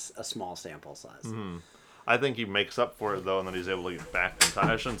 It's a small sample size. I think he makes up for it, though, and then he's able to get back in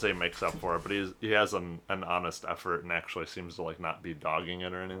time. I shouldn't say he makes up for it, but he has an honest effort and actually seems to not be dogging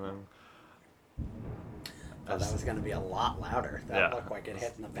it or anything. That was going to be a lot louder. That looked like it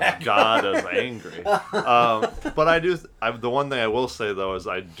hit in the back. God is angry. But the one thing I will say, though, is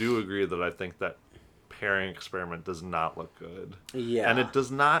I do agree that I think that pairing experiment does not look good. Yeah. And it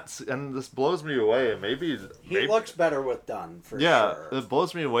does not, and this blows me away. Maybe he looks better with Dunn, for sure. Yeah, it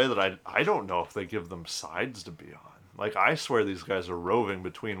blows me away that I don't know if they give them sides to be on. I swear these guys are roving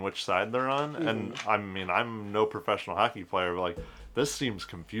between which side they're on. And, I mean, I'm no professional hockey player, but, this seems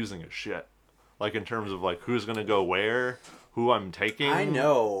confusing as shit. In terms of, who's going to go where, who I'm taking. I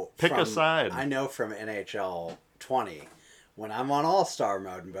know. Pick a side. I know from NHL 20, when I'm on All-Star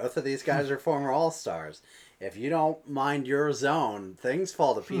mode, and both of these guys are former All-Stars, if you don't mind your zone, things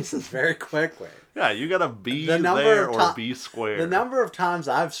fall to pieces very quickly. Yeah, you got to be there or be square. The number of times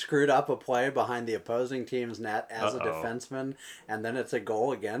I've screwed up a play behind the opposing team's net as a defenseman, and then it's a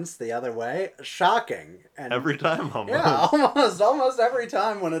goal against the other way, shocking. And every time, almost. Yeah, almost every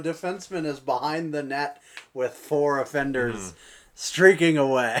time when a defenseman is behind the net with 4 offenders streaking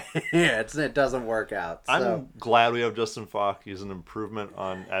away, it doesn't work out. So. I'm glad we have Justin Falk. He's an improvement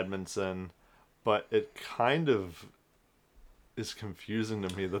on Edmondson. But it kind of is confusing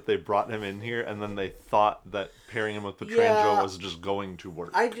to me that they brought him in here and then they thought that pairing him with Pietrangelo was just going to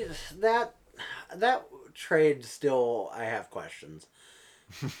work. That trade still, I have questions.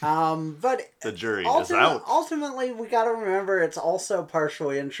 But the jury is out. Ultimately, we got to remember it's also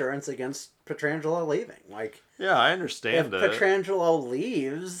partially insurance against Pietrangelo leaving. Yeah, I understand if Pietrangelo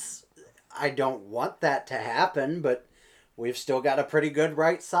leaves, I don't want that to happen, but we've still got a pretty good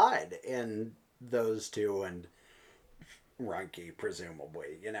right side in those two and Reinke,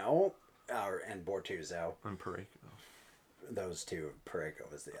 presumably, and Bortuzzo. And Pareko. Those two.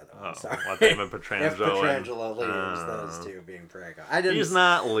 Pareko was the other Oh, one. Sorry. I thought you meant If Petrangelo. Petrangelo leaves, those two being Pareko. I didn't. He's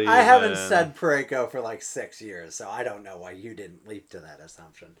not leaving. I haven't said Pareko for like 6 years, so I don't know why you didn't leap to that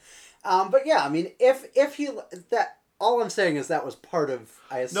assumption. But yeah, I mean, if he that. All I'm saying is that was part of,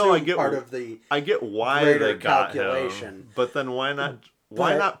 I assume, part of the I get why greater they got calculation. him, but then why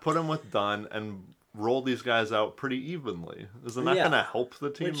not put him with Dunn and roll these guys out pretty evenly? Isn't that going to help the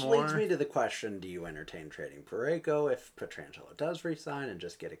team Which more? leads me to the question, do you entertain trading Pareko if Petrangelo does resign and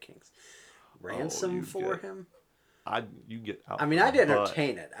just get a Kings ransom for him? You get out. I mean, I'd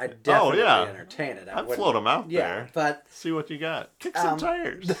entertain it. I'd definitely entertain it. I'd float him out there. But see what you got. Kick some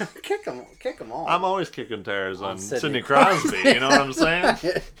tires. Kick them all. I'm always kicking tires on Sidney Crosby. You know what I'm saying?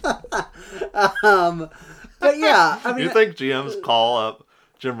 But yeah, I mean, you think GMs call up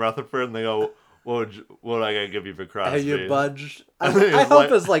Jim Rutherford and they go, "What I gotta give you for Crosby?" Have you budged? I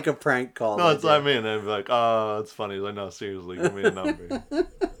hope it's like a prank call. No, that's what I mean. They'd be like, "Oh, it's funny." Like, no, seriously, give me a number.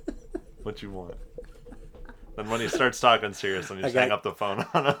 What you want? Then when he starts talking serious, then you just hang up the phone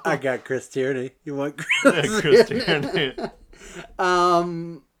on him. I got Chris Tierney. You want Chris Tierney?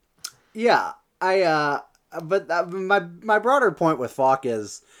 Yeah. But my broader point with Falk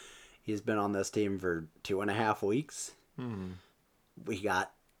is he's been on this team for 2.5 weeks. We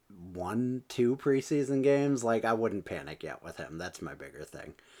got 1-2 preseason games. Like, I wouldn't panic yet with him. That's my bigger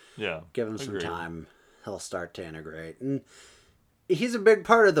thing. Yeah. Give him some time. He'll start to integrate. And he's a big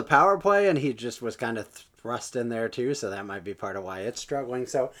part of the power play, and he just was kind of thrust in there too, so that might be part of why it's struggling.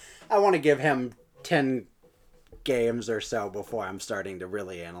 So I want to give him 10 games or so before I'm starting to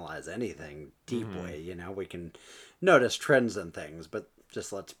really analyze anything deeply. You know, we can notice trends and things, but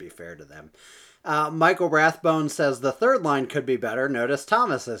just let's be fair to them. Michael Rathbone says the third line could be better. Notice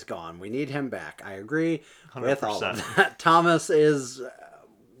Thomas is gone. We need him back. I agree 100%. With all of that. Thomas is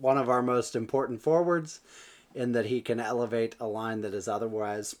one of our most important forwards in that he can elevate a line that is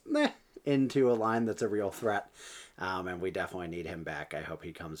otherwise into a line that's a real threat. And we definitely need him back. I hope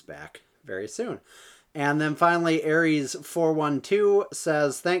he comes back very soon. And then finally, Aries412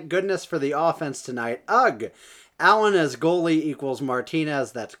 says, thank goodness for the offense tonight. Ugh! Allen as goalie equals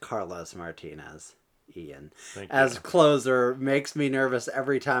Martinez. That's Carlos Martinez. Ian. As closer makes me nervous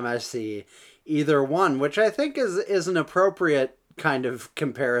every time I see either one, which I think is an appropriate kind of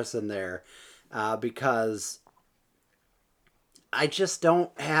comparison there. Because I just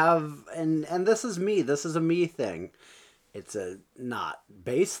don't have, and this is me. This is a me thing. It's a not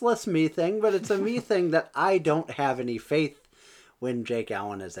baseless me thing, but it's a me thing that I don't have any faith when Jake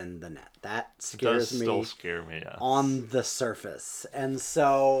Allen is in the net. That scares me. Still scare me, yes. On the surface, and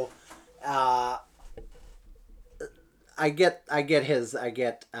so I get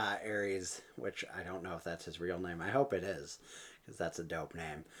Aries, which I don't know if that's his real name. I hope it is, because that's a dope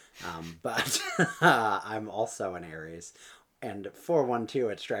name. But I'm also an Aries. And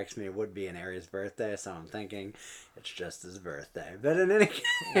 412, it strikes me, would be an Aries birthday, so I'm thinking it's just his birthday. But in any case...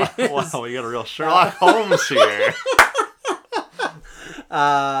 Wow, we got a real Sherlock Holmes here.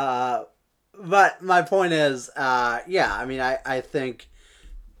 But my point is, I mean, I think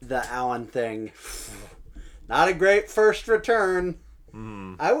the Allen thing, not a great first return.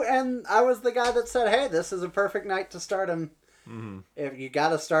 I was the guy that said, hey, this is a perfect night to start him. If you got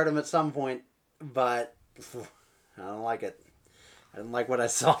to start him at some point, but I don't like it. I didn't like what I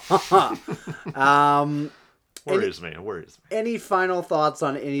saw. Worries me. Any final thoughts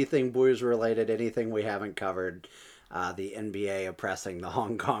on anything Blues related? Anything we haven't covered? The NBA oppressing the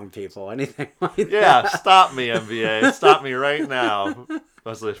Hong Kong people? Anything like that? Yeah, stop me, NBA. Stop me right now.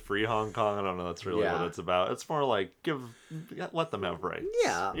 Especially free Hong Kong. I don't know. That's really what it's about. It's more like let them have rights.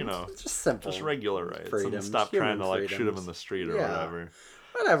 Yeah, you know, just simple, just regular rights, freedoms, and stop trying to like shoot them in the street or whatever.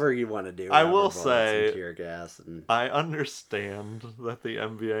 Whatever you want to do. I will say, tear gas and... I understand that the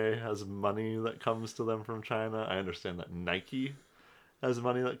NBA has money that comes to them from China. I understand that Nike has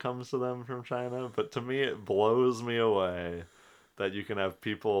money that comes to them from China. But to me, it blows me away that you can have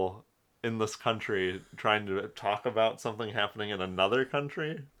people in this country trying to talk about something happening in another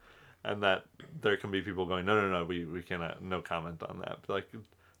country, and that there can be people going, no, we cannot, no comment on that. But like,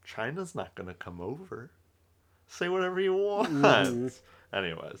 China's not going to come over. Say whatever you want.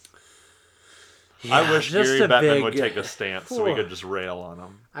 Anyways, yeah, I wish Gary Bettman would take a stance so we could just rail on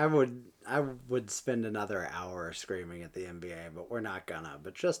him. I would spend another hour screaming at the NBA, but we're not gonna.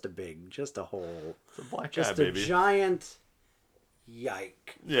 But just a whole, just a giant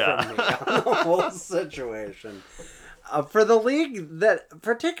yike from me on the whole situation. For the league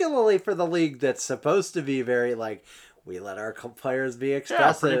particularly for the league that's supposed to be very like, we let our players be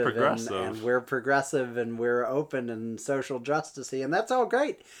expressive, and we're progressive and we're open and social justicey, and that's all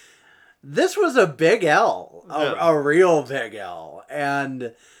great. this was a big L, Yeah. a real big L.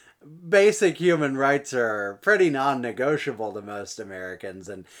 And basic human rights are pretty non-negotiable to most Americans.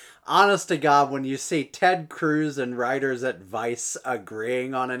 And honest to God, when you see Ted Cruz and writers at Vice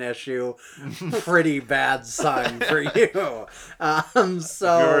agreeing on an issue, pretty bad sign for you. So Have you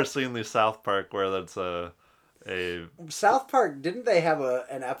ever seen the South Park where that's a South Park, didn't they have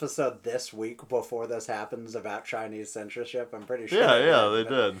an episode this week before this happens about Chinese censorship? I'm pretty sure. they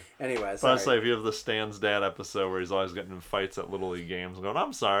did. Anyway, But I'd say sorry. if you have the Stan's Dad episode where he's always getting in fights at Little League games going,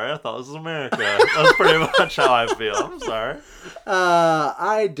 I'm sorry, I thought this was America. That's pretty much how I feel. I'm sorry.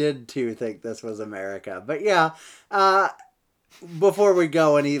 I did too think this was America. But yeah, before we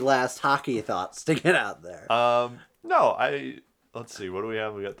go, any last hockey thoughts to get out there? No, let's see, what do we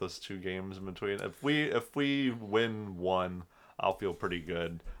have? We got those 2 games in between. If we win 1, I'll feel pretty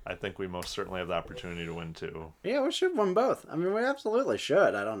good. I think we most certainly have the opportunity to win 2. Yeah, we should win both. I mean, we absolutely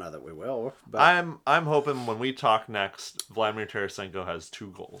should. I don't know that we will. But I'm hoping when we talk next, Vladimir Tarasenko has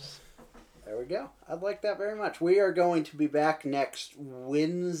 2 goals. there we go. I'd like that very much. We are going to be back next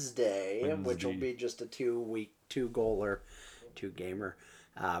Wednesday. Which will be just a 2-week, 2-goaler, 2-gamer.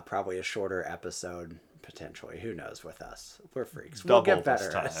 Probably a shorter episode, potentially. Who knows with us? We're freaks. We'll Double get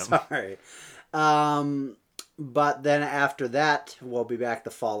better. this time. Sorry. But then after that, we'll be back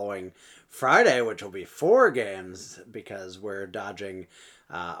the following Friday, which will be 4 games because we're dodging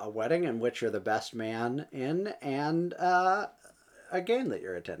a wedding in which you're the best man in and a game that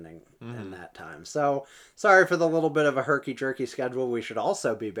you're attending in that time. So sorry for the little bit of a herky-jerky schedule. We should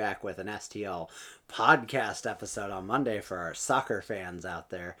also be back with an STL podcast episode on Monday for our soccer fans out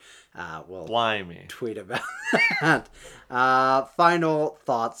there. We'll Blimey. tweet about that. Final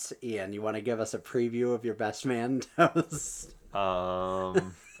thoughts, Ian. You want to give us a preview of your best man toast?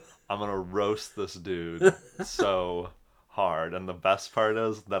 I'm gonna roast this dude so hard, and the best part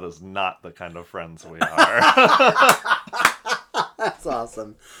is that is not the kind of friends we are. That's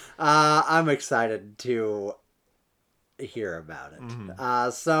awesome. I'm excited to hear about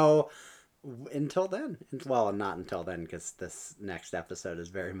it. So until then, well, not until then, because this next episode is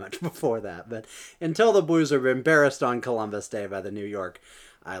very much before that, but until the Blues are embarrassed on Columbus Day by the New York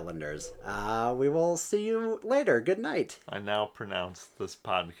Islanders, we will see you later. Good night. I now pronounce this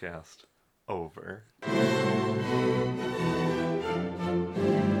podcast over.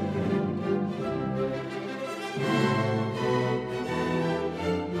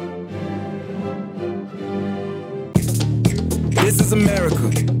 This is America.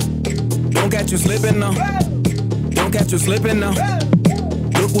 Don't catch you slipping now. Don't catch you slipping now.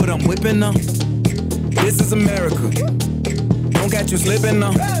 Look what I'm whipping now. This is America. Don't catch you slipping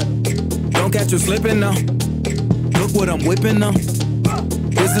now. Don't catch you slipping now. Look what I'm whipping now.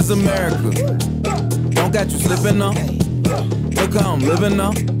 This is America. Don't catch you slipping now. Look how I'm living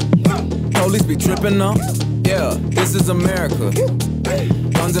now. Police be tripping now. Yeah, this is America.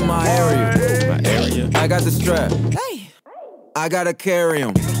 Guns in my area. I got the strap. I gotta carry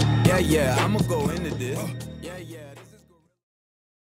 'em. Yeah, I'ma go